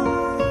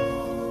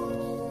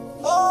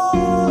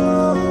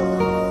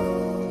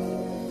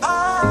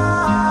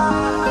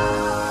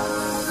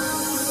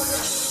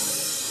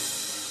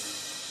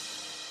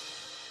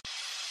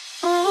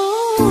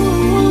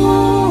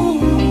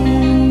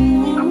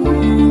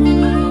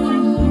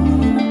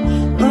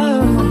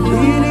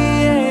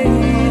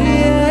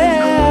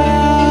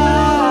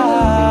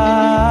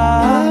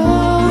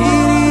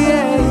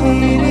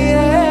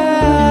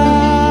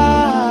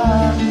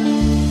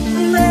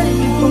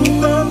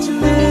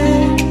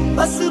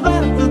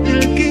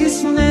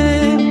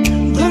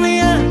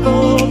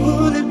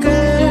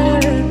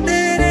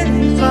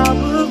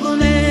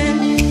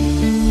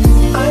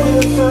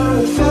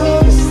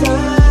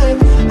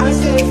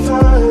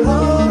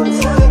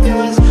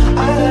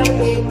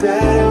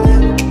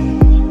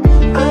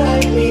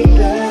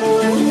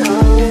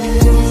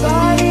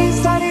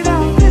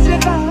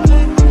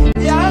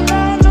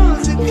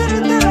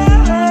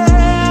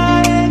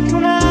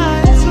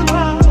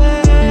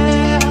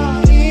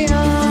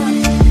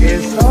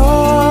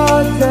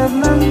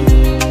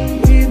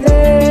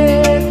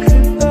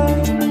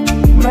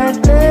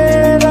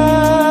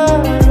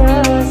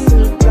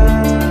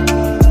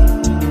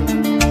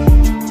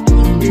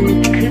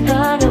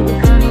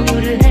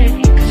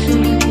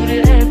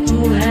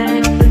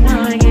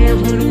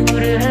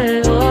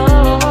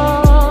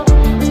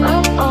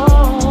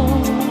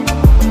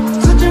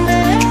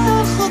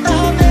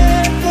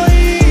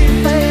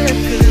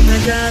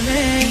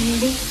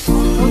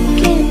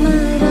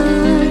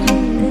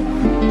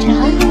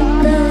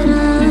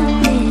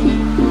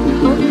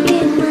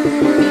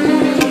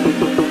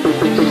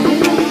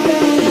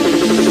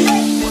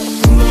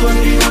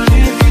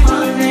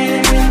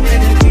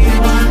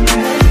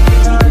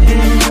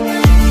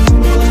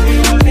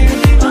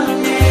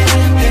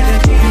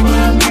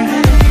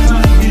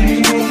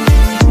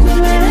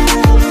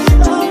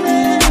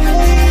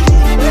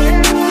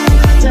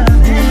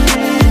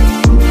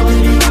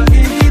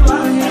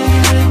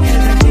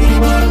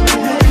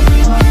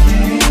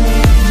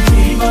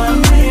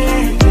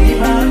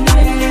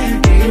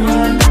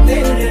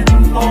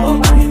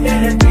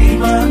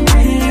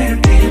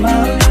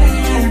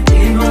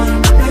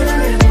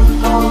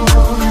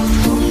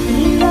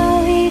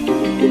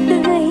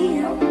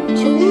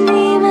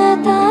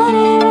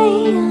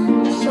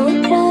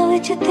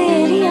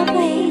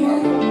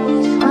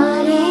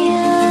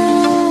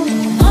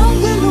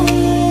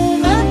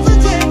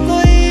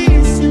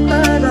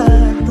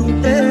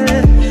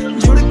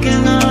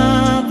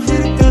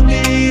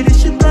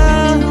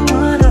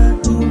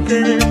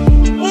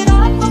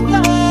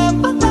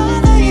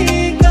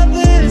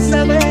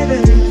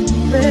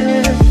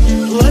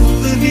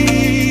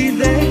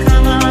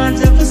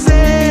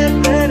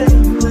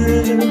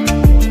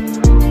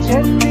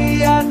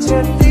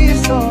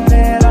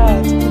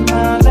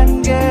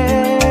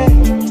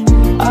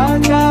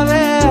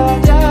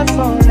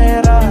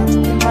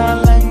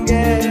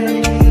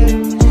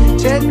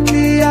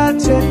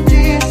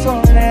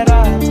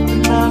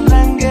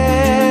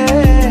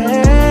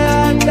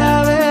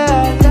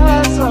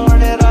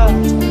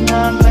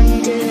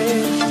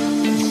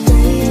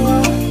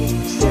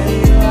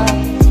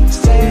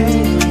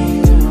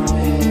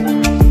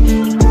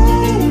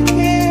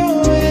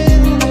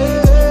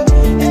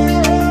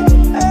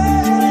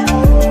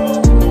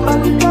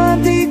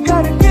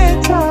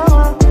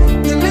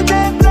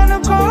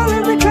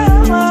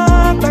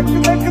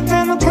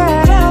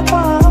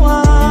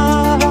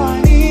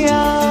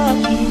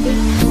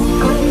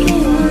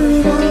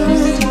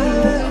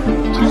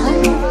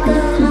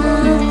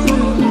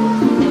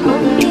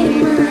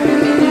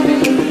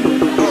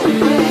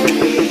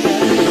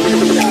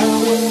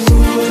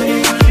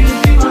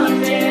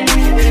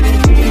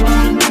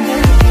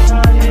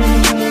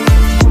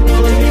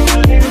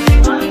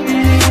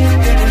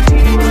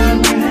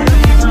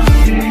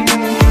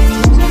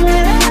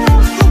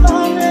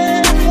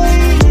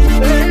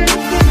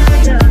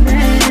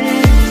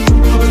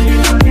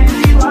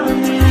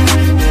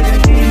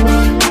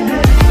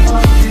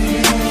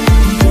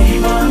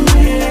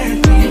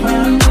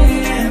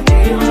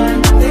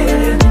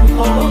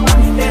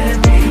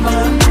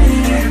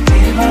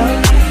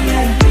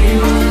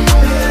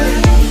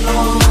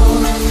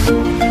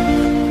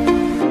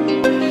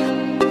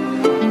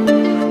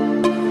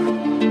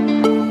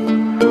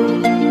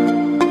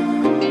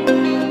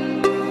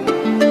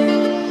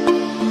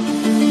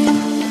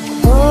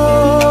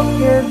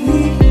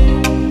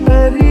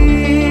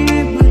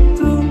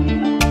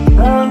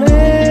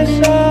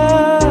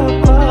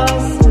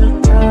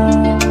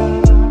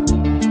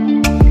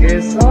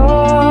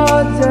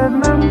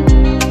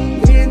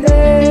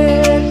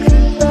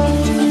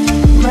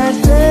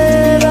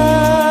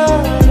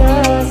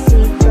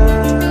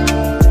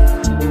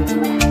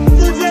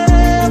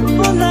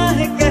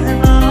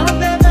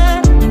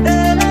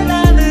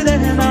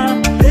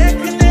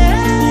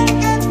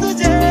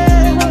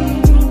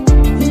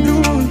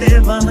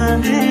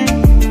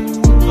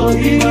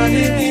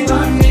 दीवाने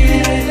दीवाने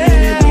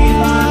तेरे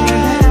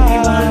दीवाने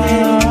दीवाने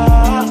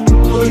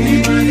ओ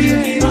दीवाने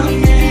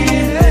दीवाने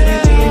तेरे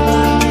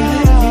दीवाने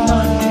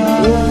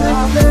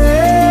दीवाने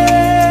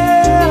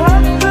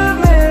हाथ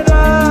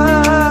मेरा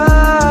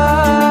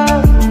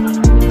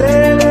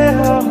तेरे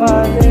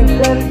हवाले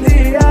कर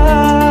दिया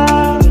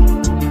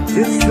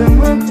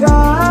जिस्म का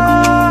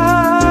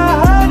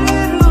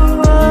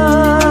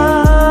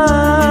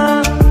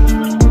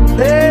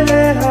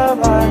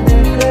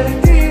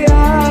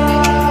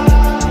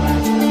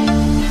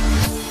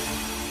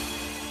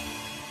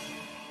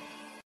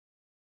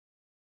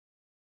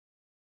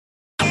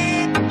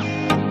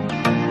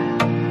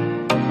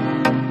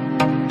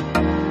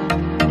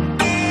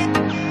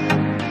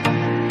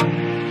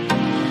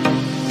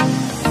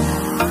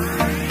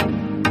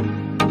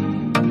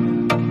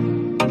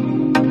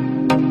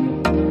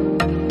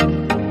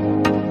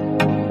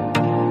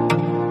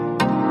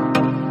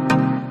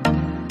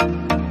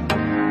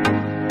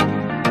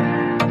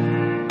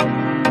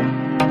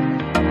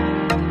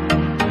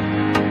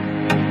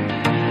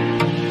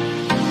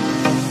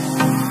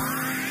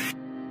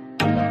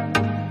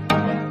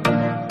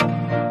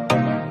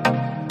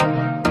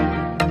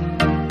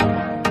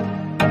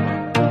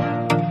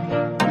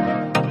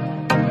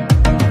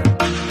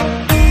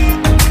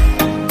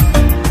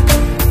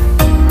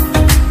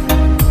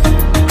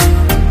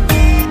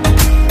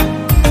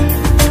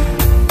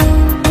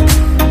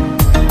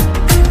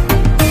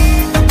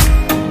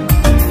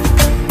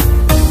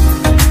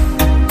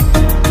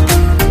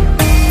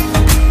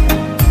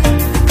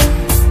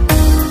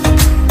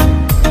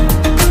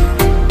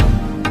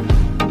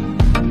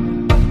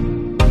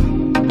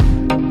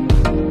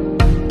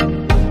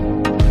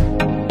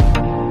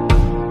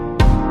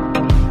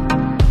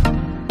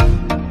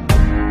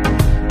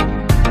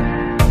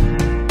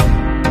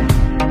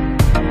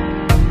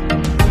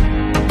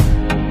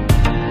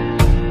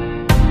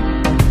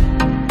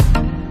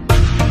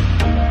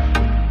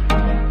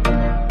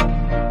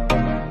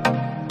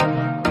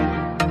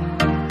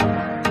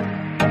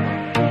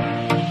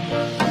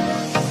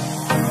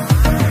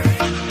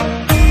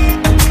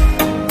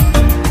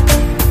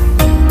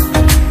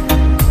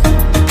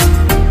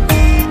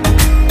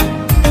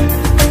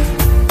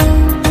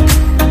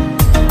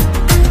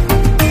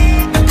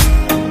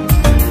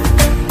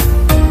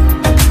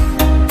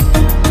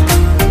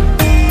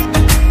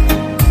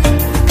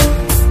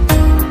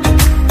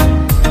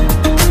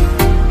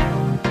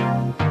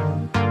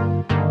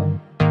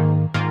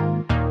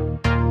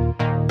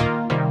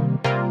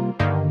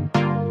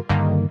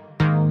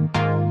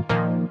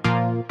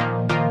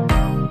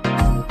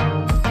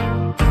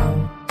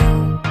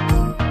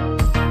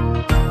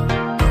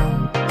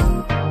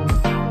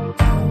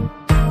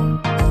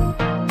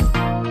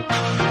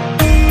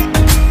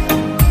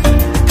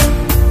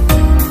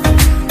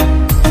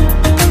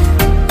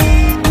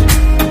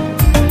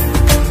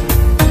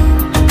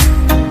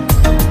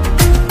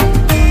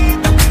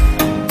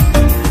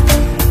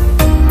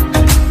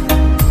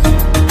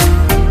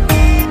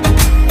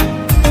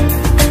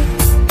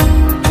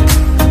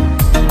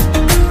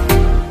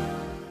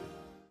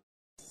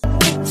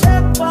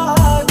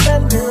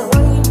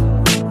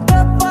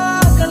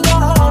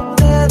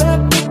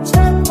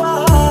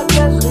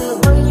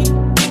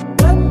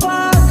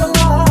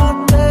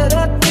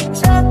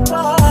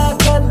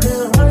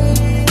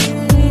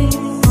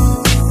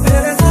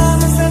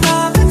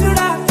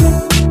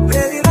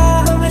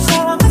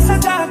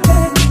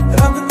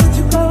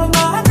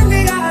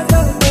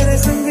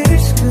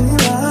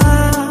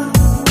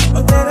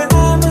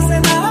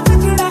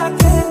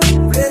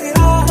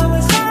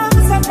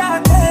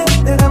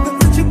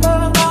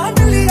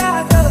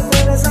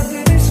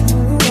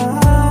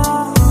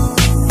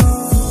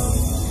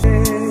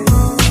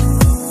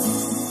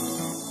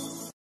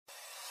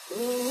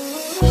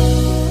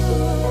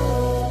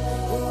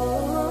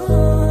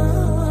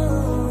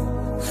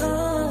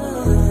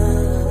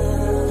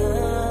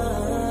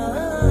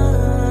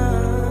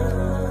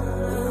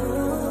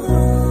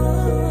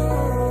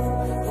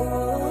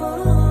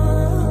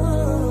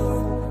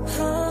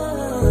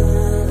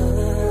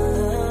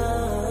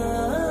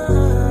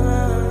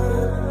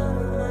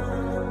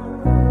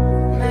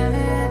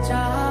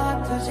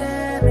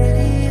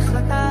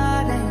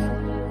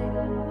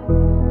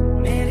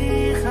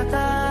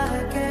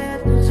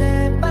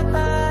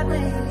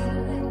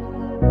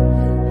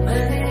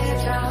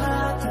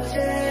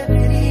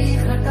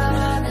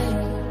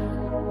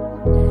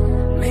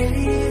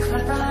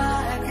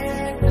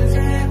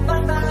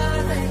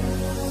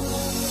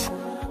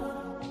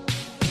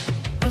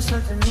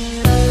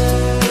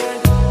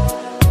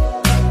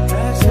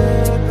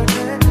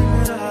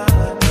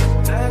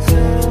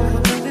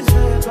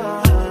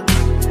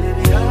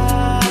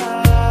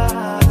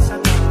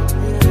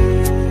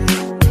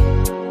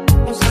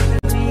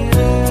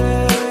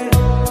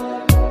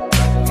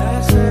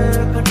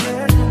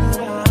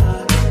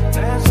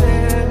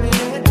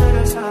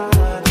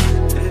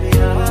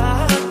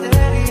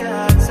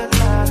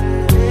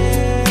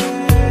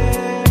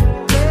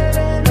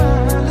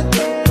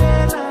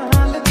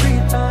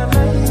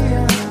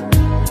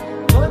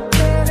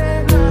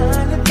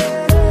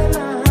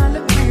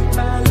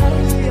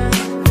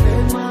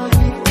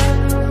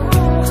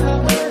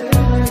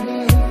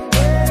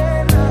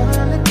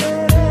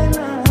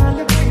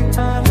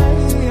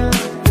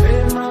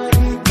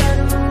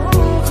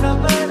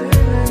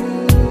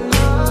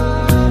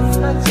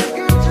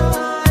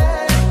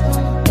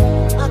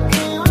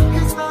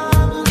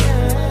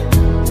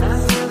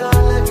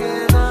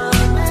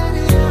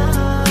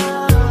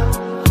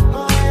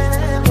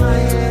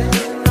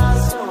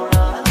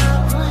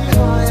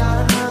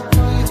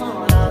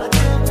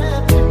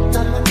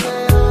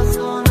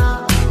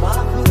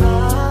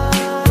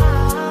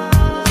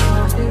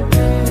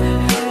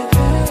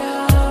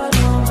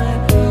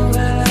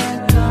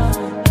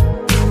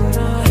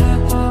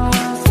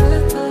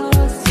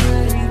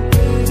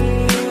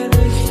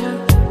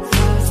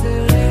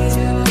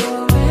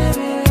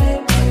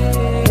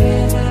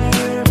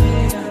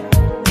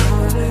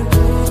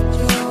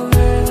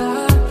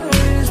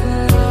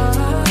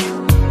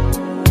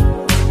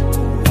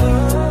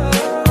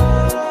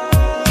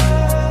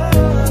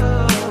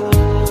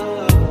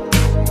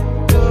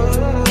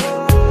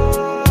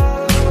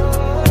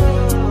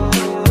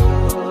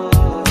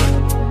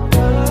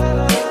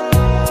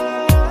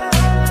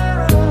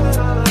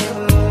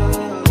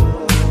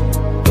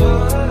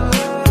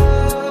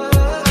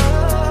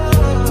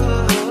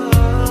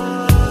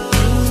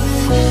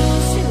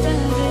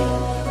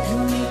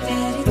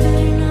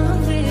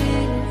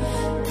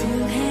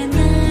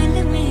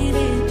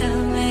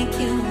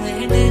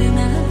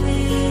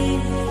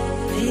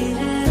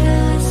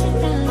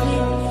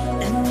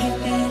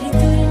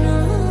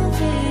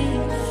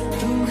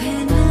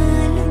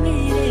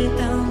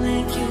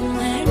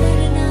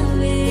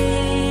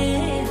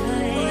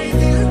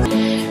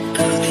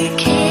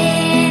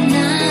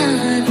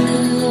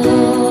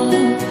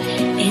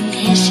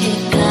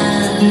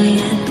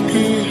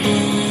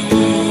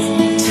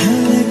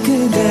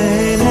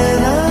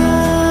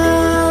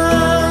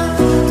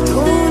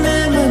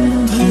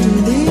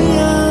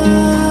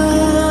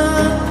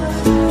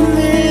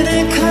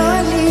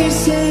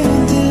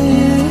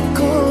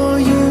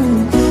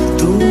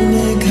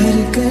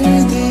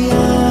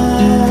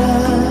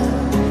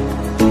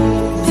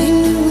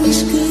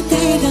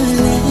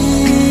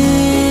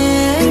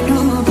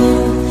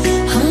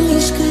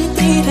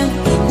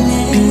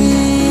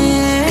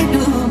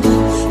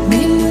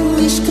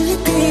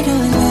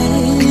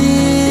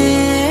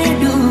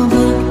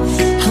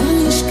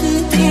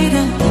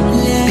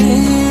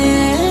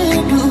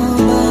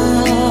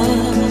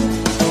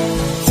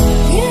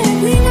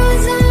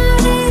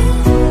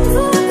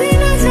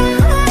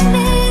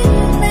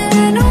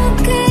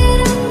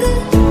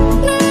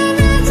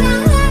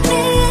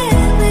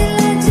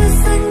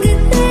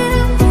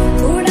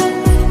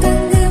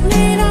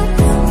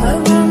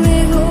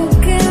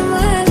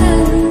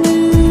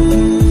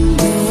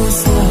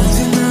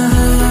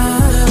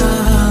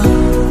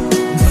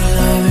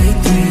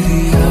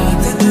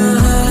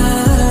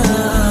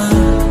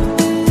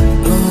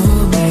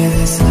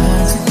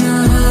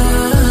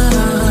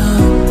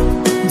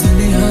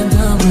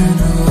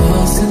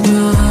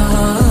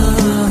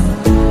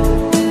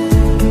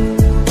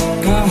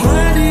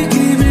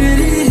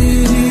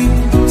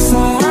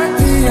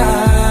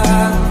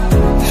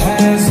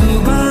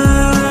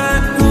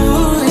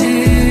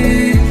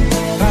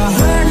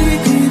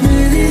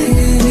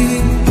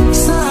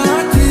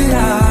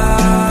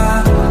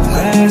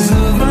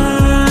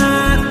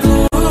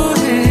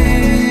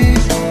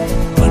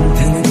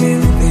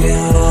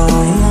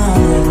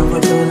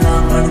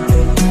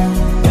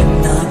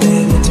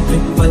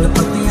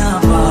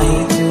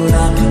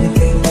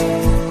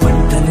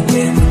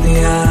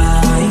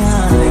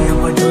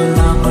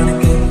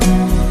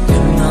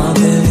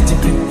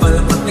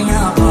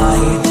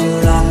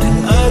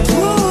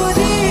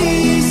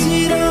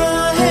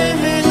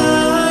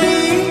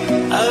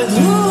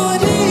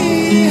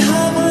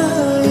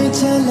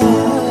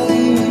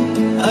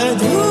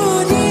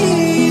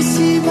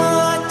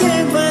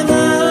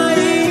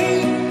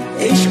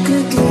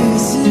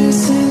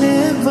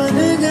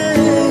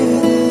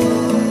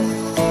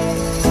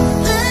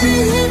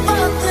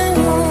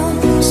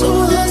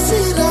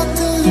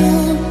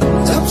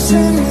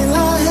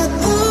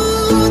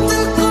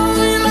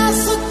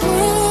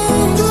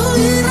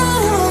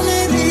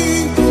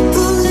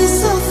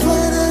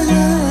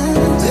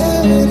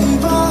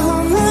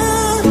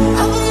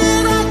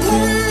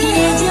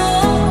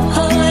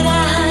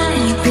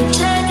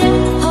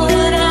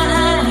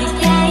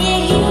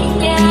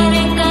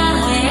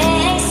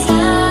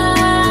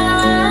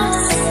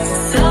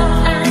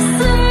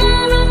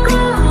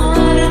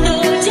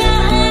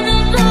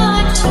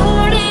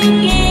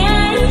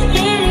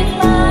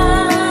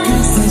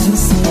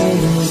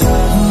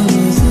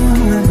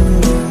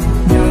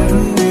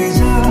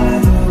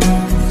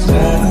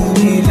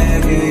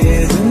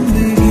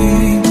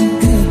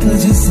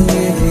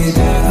मेरे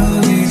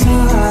जादू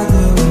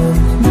जादू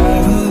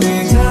जादू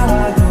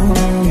जादू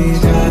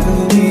जादू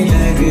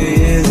लगे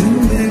ये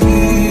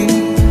जिंदगी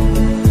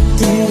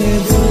तेरे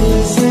दिल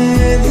से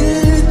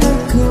दिल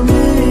तक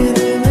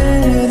मेरे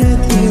मेरे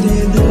तेरे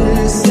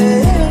दिल से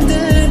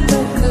दिल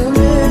तक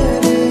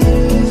मेरे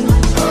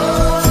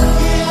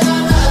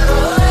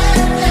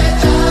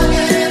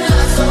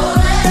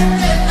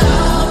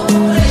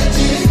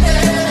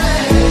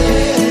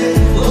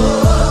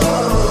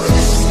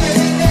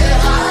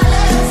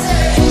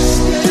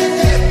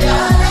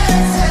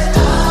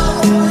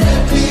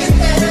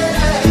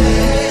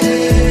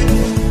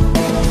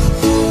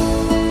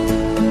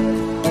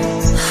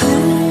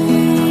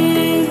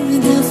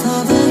दफा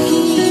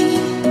वही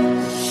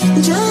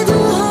जादू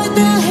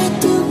होता है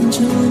तुम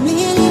जो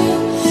मिले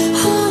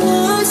हो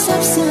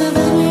सब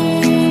सबर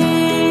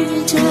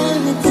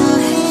जाता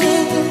है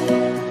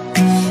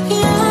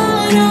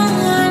यारा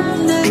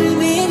अंदर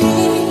मेरे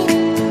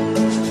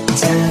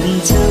जानी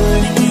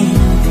छोड़ के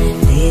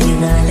तेरे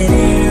नाल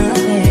रहना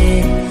वे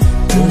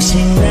तू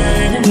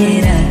श्रृंगार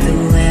मेरा तू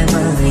है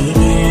माही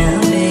गया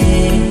वे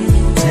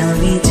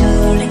जानी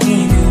छोड़ के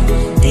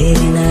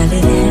तेरे नाल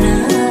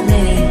रहना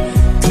वे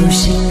तू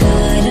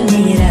श्रृंगार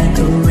मेरा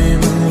तू है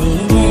माही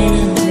गया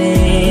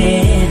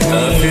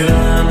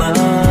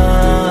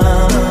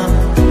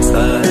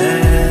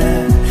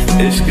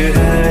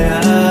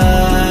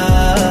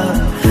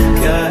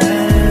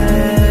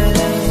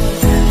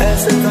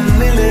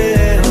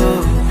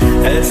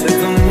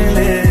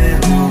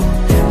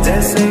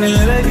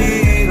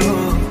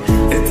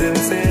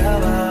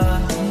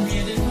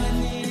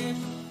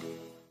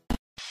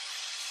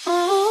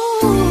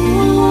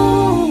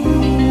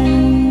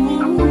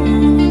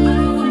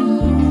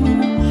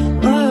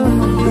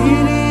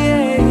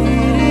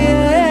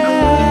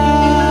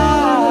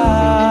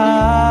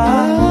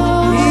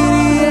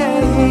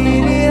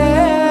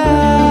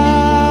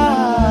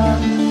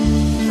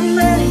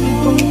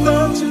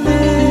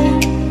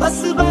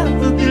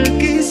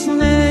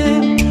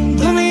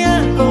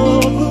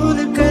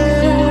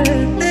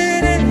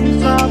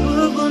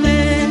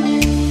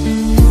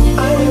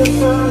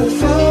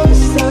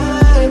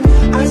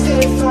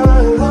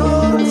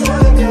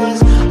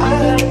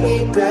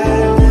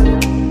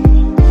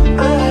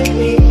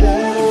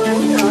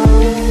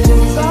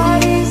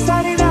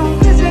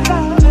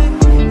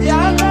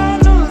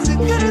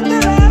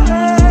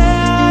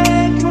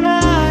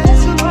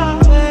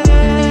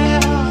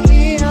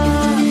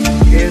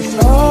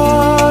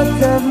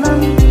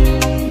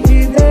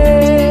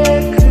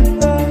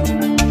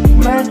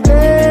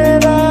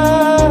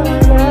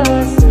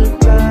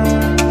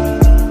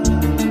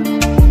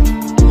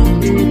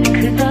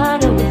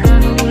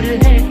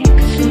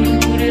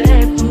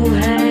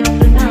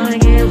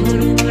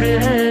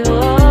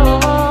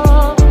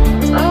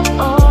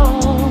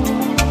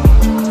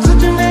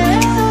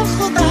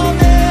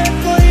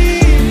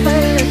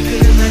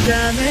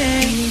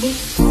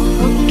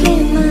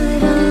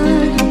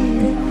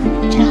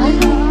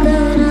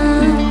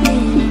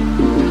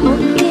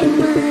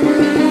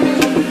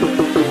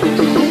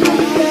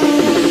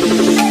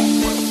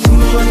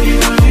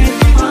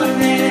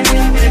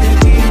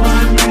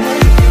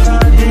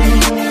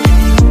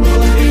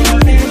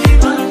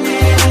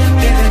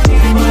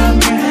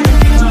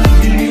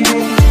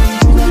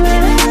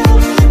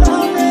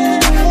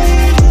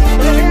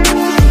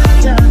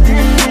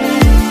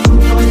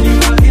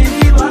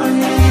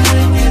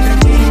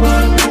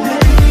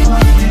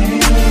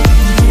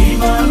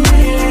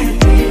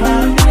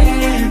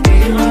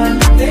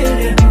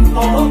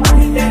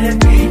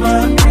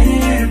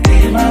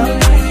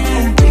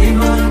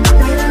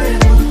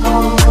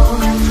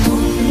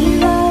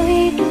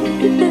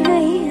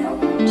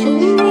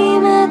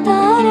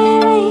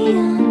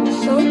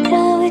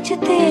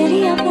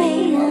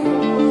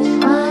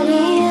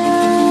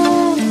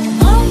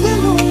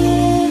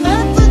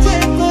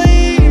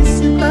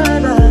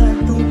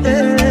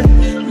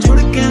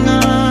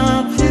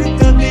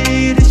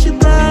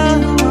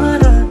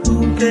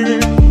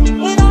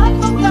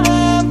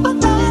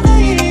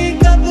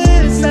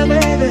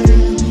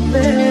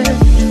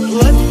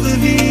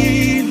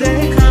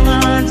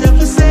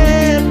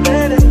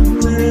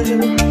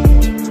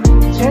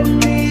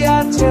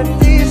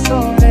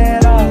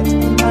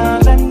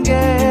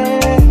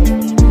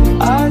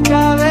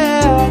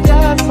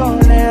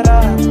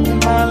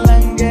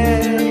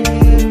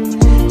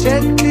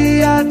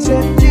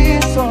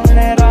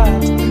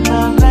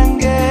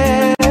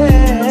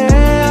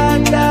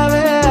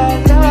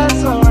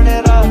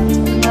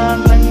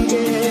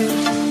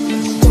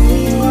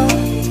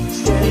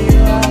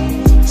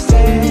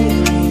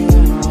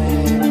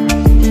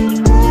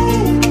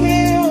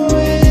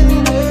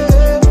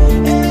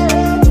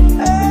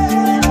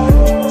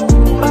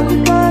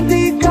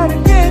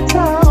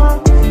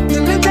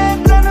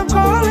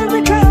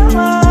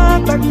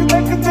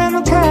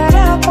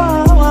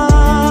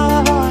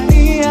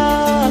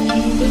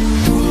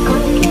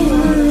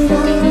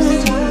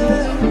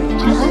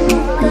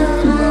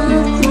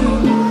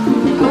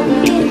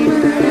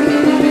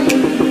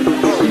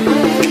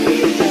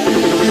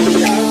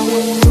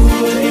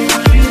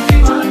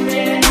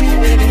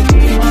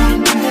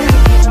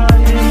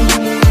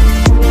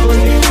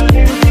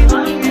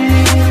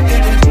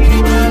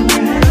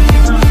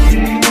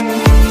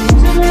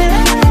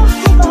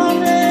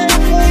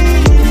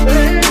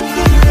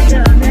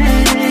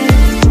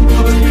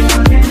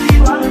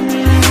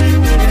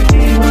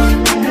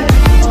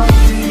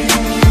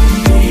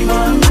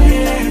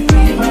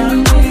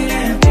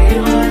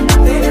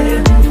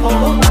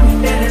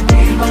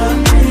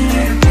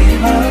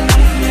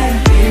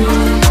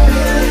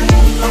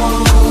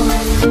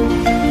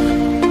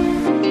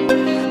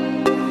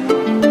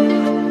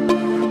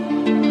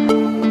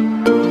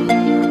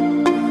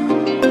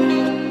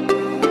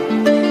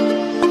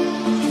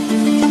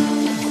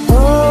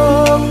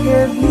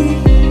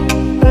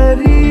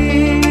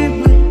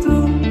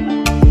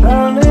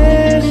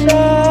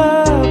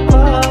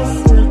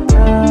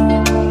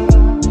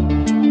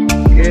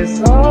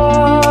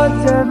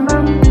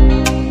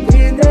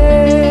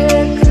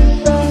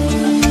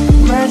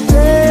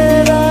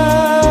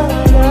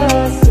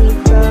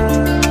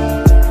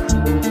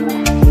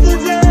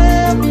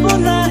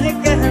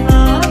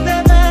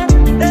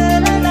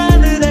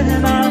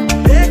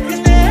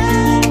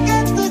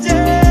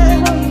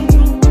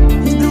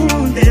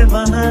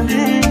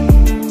बहाने,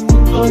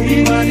 कोई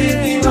दीवाने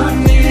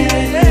दीवाने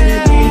तेरे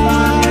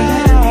दीवाने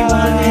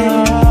दीवाने,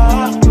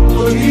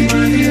 कोई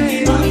दीवाने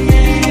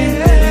दीवाने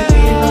तेरे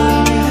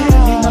दीवाने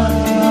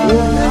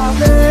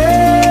दीवाने।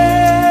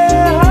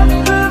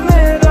 हक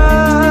मेरा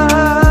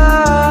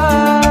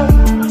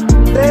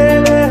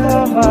तेरे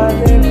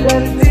हवाले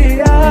कर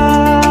दिया,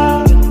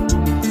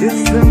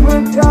 जिस्म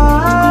का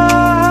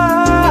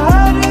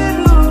हर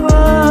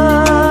रुआ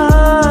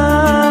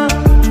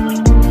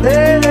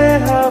तेरे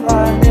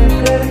हवाले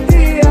कर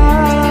दिया।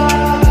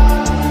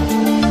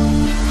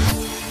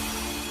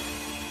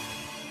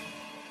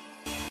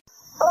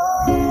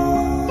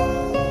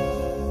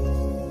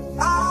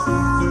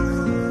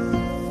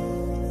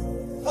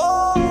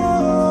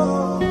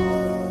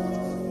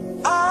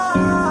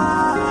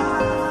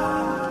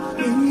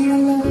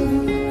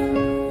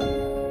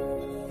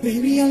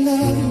 Baby, I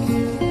love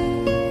you.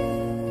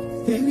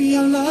 Baby, I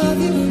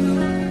love you.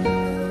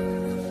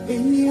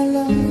 Baby, I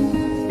love you.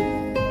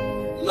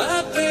 मैं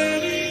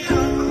तेरी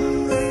आँखों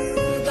में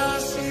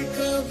उदासी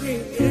कभी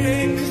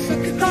देख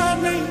सकता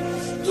नहीं,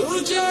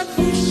 तुझे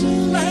खुश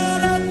मैं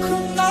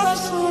रखूंगा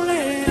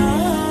सोनिया।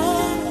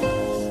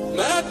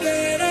 मैं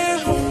तेरे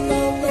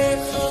होठों में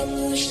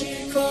खामोशी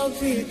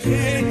कभी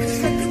देख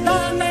सकता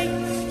नहीं,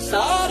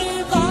 सारी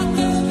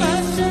बातें मैं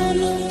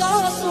सुनूंगा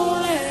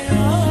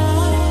सोनिया।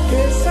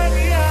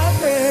 केसरिया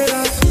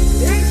तेरा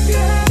इश्क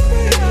है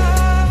तेरा,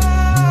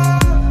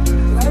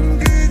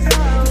 रंग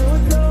जाऊं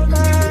तो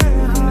मैं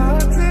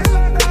हाथ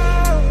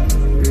लगाऊं,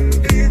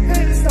 जिंदगी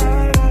फिर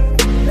सारा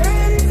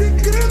तेरी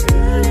जिक्र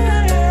में,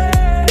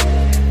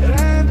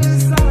 रैब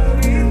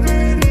सारी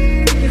तेरी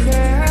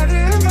खैर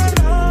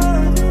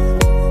मनाऊं।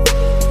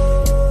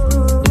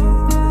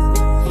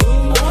 तू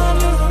मान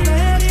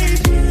मेरी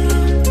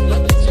जान,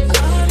 मैं तुझे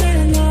जाने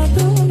ना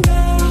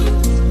दूंगा,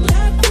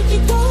 मैं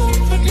तुझको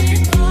अपनी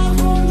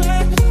बाहों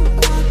में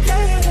छुपा के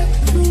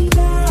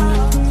रखूंगा।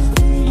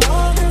 तू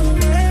मान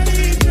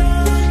मेरी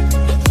जान,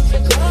 मैं तुझे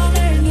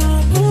जाने ना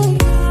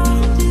दूंगा,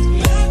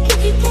 मैं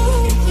तुझको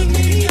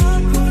अपनी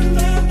आँखों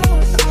में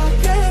बसा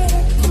के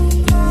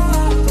रखूंगा।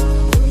 तू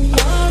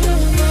मान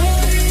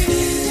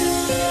मेरी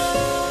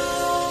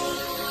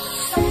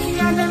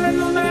सखियां ने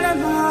मैनू मेरे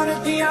मार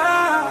दिया,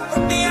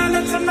 कुत्तियां ने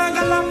चन्ना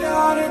गला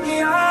प्यार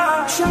दिया,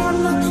 शाम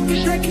ਨੂੰ तू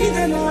किथे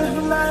किदे नाल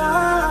बुलाया,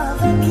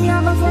 सखियां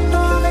मैं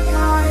फोटो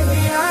दिखा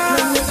दिया।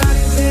 मैनू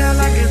सारी से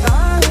लगदा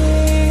है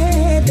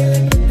दिल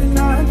टूट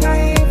ना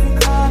जाए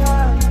बुखारा,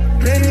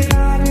 तेरे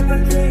यार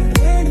बदले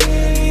ने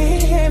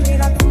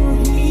मेरा तू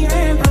ही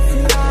है बस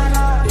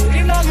यारा।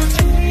 तेरे नाल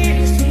चंगी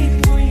सी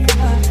कोई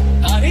ना,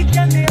 तारी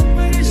चंगे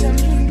ऊपर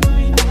जमीन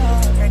कोई ना,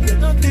 मैं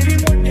जदों तेरी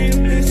मोटे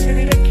ऊपर सिर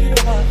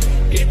रखिया,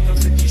 ये तो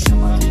सच्ची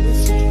समाज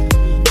सी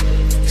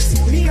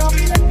सोनी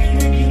आवी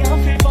लगेगी या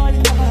फिर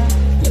बालियां,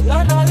 गल्ला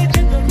नाल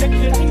जदों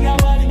टकराइयां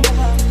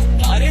वालियां,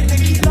 तारे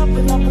देखी लब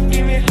लब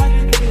किवें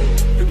हरदे,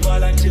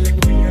 वालां च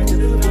लगियां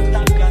जदों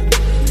रातां करदे।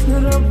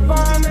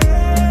 रब्बा ने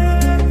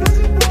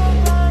तुझको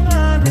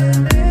बनाने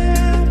में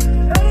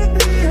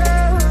करती है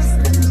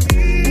हुस्न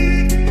की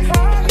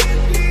खाली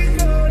की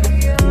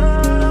जोड़ियां,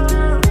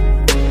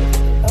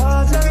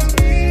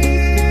 आजमी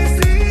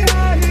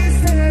सियाही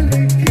से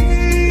लिखी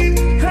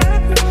है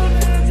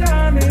तूने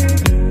जाने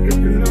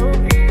कितनों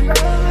की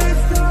लव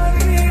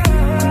स्टोरियां।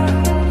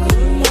 तू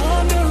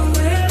मान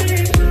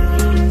मेरी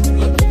जान,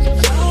 मैं तुझे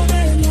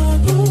जाने ना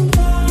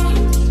दूंगा,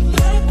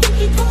 मैं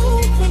तुझको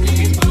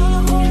अपनी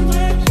बाहों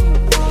में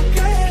छुपा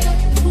के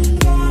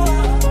रखूंगा।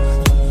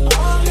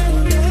 मान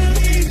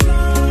मेरी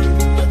जान,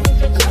 मैं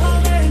तुझे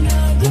जाने ना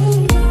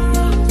दूंगा,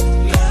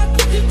 मैं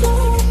तुझको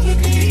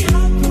अपनी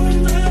आँखों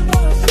में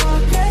बसा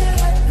के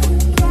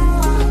रखूंगा।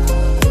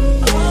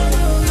 मान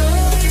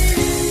मेरी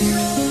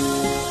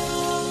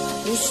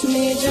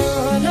उसने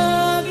जाना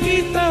कि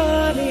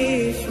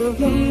तारीफ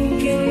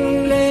मुमकिन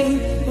नहीं,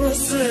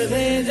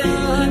 उसने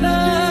जाना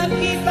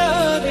कि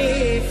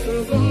तारीफ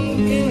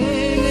मुमकिन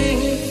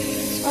नहीं।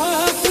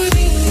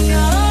 आखिरी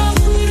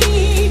आखिरी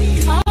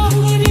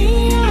आखिरी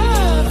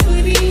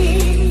आखिरी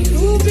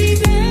तू भी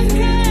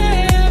देखे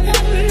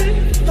अगर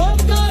तो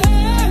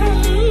कहे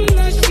हम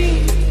नशी।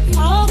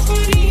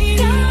 आखिरी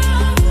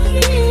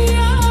आखिरी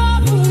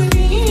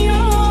आखिरी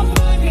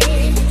आखिरी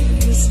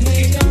उसने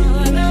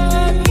जाना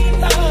कि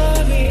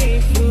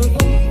तारीफ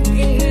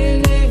मुमकिन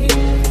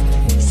नहीं,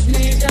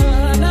 उसने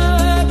जाना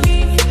कि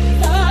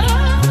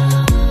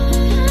तारीफ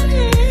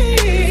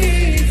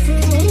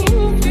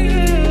मुमकिन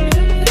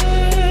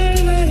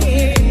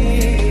नहीं।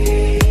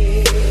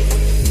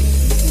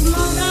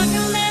 मांगा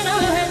जो मेरा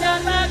है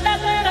जाता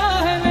टकरा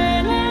है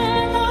मैंने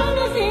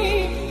मांगी,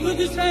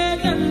 मुझसे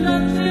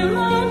जन्नत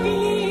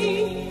मांगी।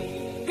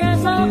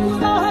 कैसा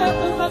खुदा है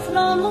तू,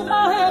 असलाम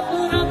का है तू,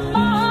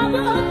 रब्बा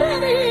जो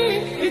तेरी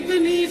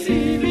इतनी सी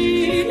भी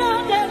ना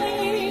डरी।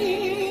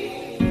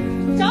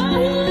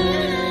 चाहिए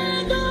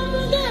जो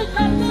मुझे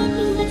करने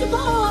तू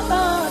मुझको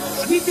आता,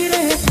 जीती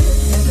रहे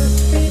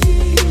तेरी,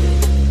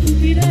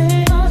 जीती रहे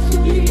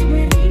आशिकी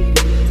मेरी,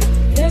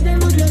 दे दे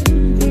मुझे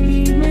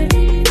जिंदगी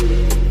मेरी,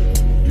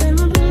 प्रेम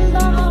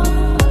जिंदा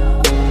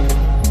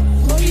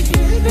कोई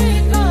दिल दे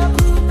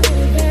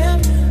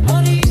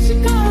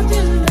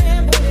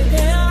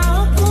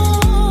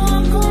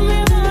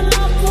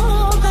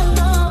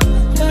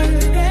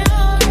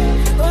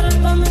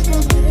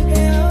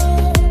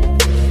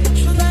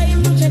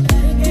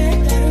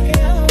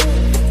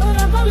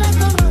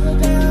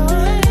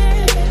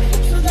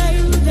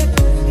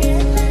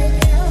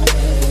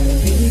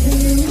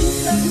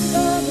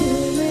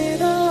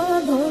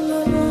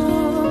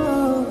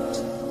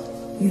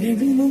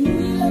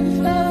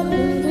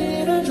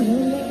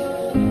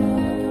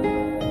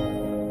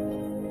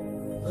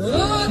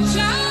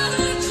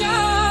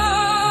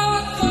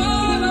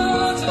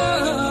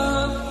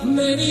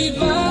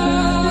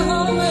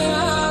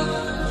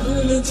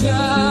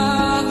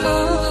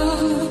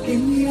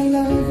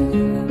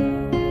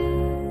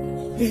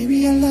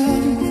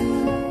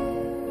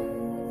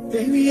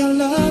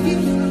love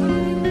you.